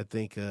 I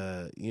think,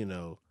 you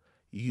know,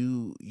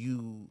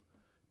 you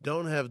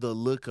don't have the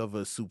look of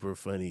a super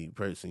funny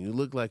person. You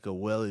look like a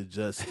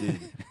well-adjusted,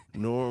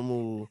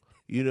 normal,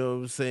 you know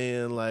what I'm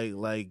saying,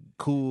 like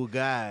cool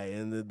guy.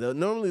 And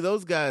normally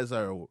those guys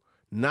are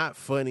not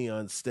funny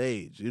on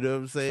stage. You know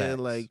what I'm saying?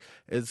 Facts. Like,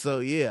 and so,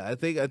 yeah, I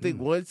think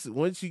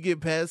once you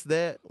get past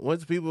that,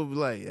 once people be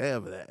like, yeah,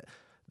 but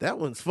that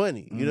one's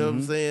funny. You know what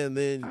I'm saying?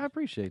 Then I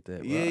appreciate that.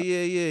 Bro.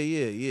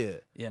 Yeah.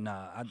 Yeah,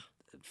 nah.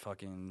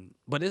 fucking.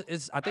 But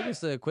it's. I think it's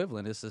the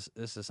equivalent. It's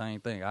the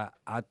same thing.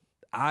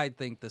 I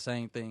think the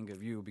same thing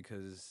of you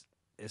because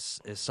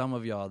it's some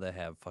of y'all that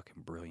have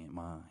fucking brilliant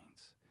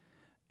minds,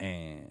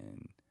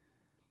 and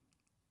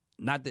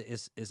not that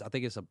it's. I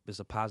think it's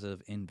a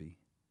positive envy.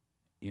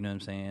 You know what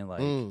I'm saying?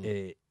 Like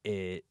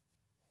it.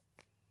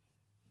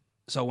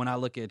 So when I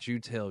look at you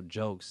tell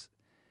jokes,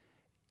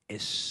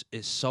 it's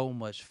so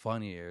much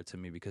funnier to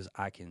me because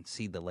I can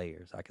see the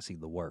layers, I can see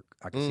the work,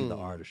 I can see the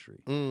artistry,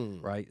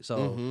 right?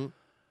 So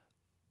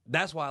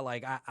that's why,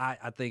 like,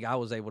 I think I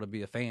was able to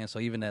be a fan. So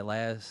even that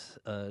last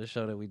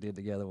show that we did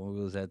together when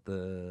we was at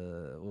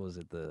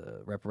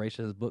the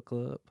Reparations Book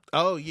Club.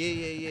 Oh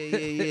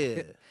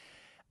yeah.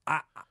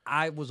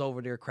 I was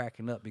over there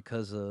cracking up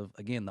because of,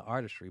 again, the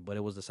artistry, but it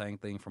was the same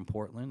thing from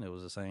Portland. It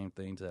was the same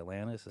thing to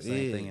Atlanta. It's the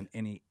same thing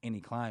in any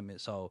climate.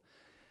 So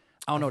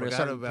I don't know. There's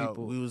certain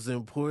people. We was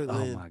in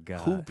Portland. Oh my God.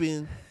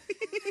 Hooping.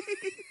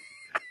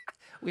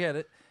 we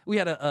had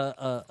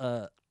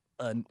a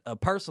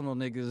personal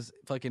niggas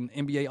fucking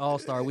NBA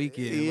All-Star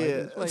weekend.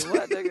 Yeah. Like,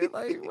 what nigga?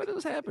 Like, what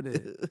is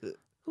happening?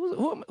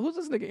 Who's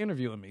this nigga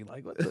interviewing me?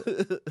 Like, what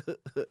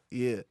the?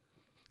 Yeah.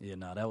 Yeah,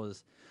 no, that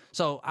was.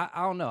 So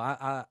I don't know.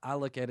 I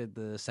look at it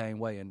the same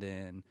way, and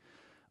then,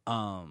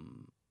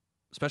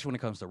 especially when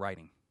it comes to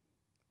writing,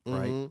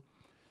 right?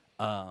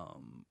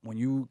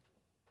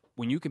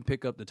 When you can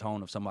pick up the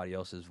tone of somebody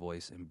else's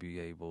voice and be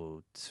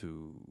able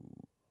to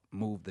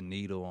move the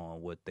needle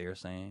on what they're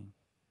saying,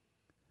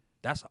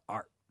 that's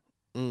art.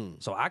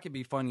 So I can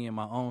be funny in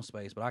my own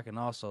space, but I can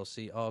also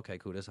see, oh, okay,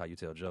 cool, this is how you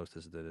tell jokes,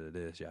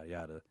 this, yada,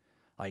 yada.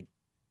 Like,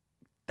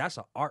 that's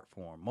an art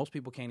form. Most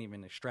people can't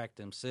even extract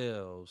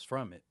themselves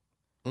from it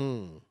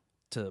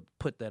to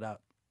put that out.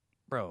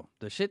 Bro,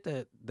 the shit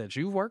that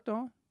you've worked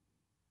on,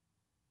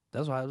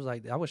 that's why I was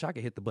like, I wish I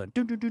could hit the button.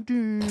 Dun, dun, dun,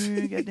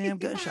 dun, goddamn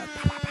gunshot.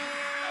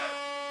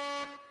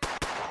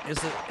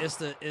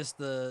 It's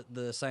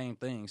the same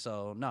thing.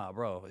 So nah,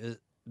 bro.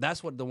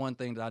 That's what the one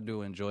thing that I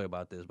do enjoy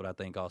about this, but I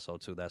think also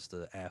too that's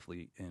the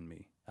athlete in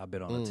me. I've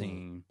been on a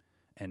team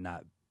and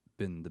not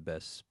been the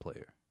best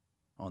player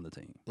on the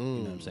team. You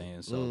know what I'm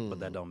saying? So,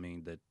 but that don't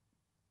mean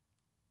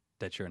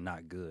that you're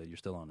not good. You're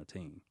still on the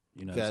team.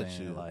 You know what I'm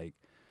saying?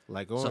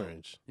 Like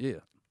Orange. So, yeah.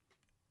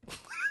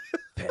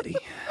 Petty,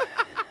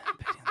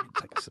 let me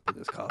take a sip of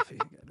this coffee.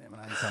 Goddamn it,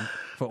 I ain't time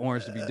for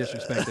Orange to be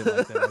disrespected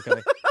like that.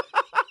 Okay.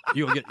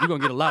 You're gonna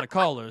get a lot of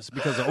callers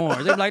because of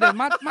orange. They're like, that's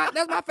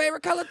my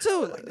favorite color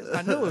too. Like this.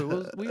 I knew it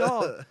was. We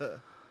all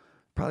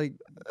probably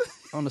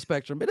on the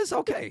spectrum, but it's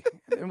okay.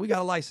 And we got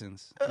a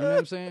license. You know what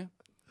I'm saying?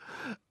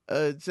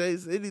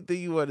 Chase,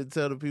 anything you want to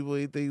tell the people?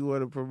 Anything you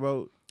want to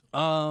promote?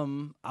 I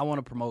want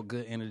to promote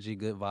good energy,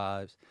 good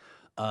vibes,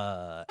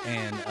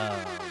 and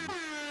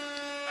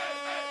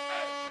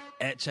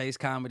at Chase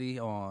Comedy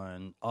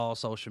on all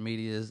social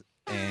medias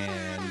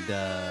and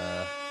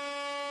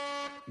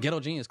Ghetto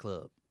Genius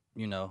Club.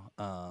 You know,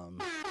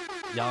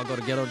 y'all go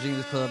to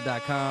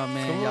ghettogeniusclub.com,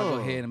 man. Y'all go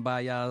ahead and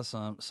buy y'all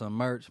some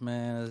merch,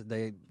 man.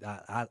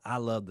 I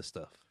love the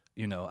stuff.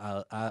 You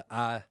know,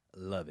 I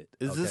love it.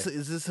 Is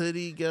this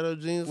hoodie Ghetto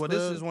Genius Club? Well,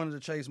 this is one of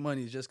the Chase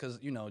monies, just because,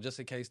 you know, just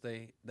in case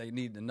they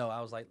need to know. I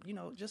was like, you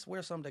know, just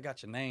wear something that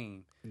got your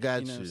name.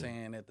 Got you know what I'm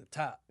saying, at the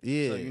top.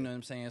 Yeah. So you know what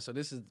I'm saying. So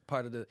this is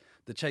part of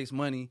the Chase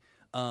Money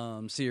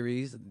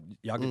series.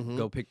 Y'all can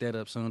go pick that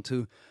up soon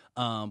too.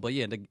 But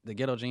yeah, the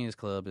Ghetto Genius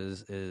Club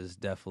is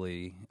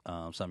definitely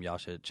something y'all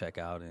should check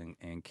out and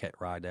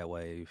ride that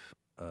wave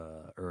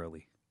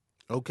early.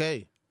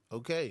 Okay.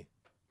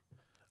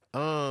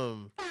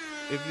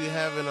 If you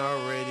haven't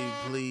already,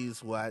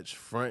 please watch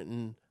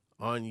Frontin'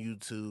 on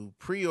YouTube.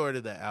 Pre-order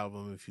the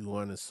album if you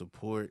want to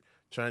support.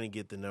 Trying to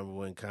get the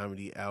 #1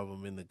 comedy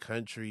album in the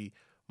country.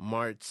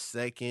 March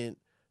 2nd,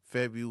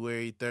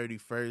 February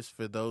 31st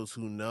for those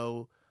who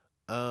know.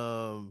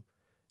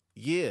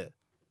 Yeah.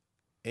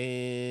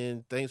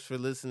 And thanks for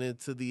listening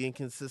to the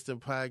Inconsistent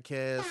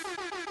Podcast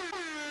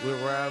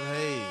with Rob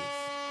Hayes.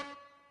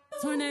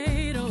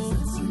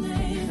 Tornadoes.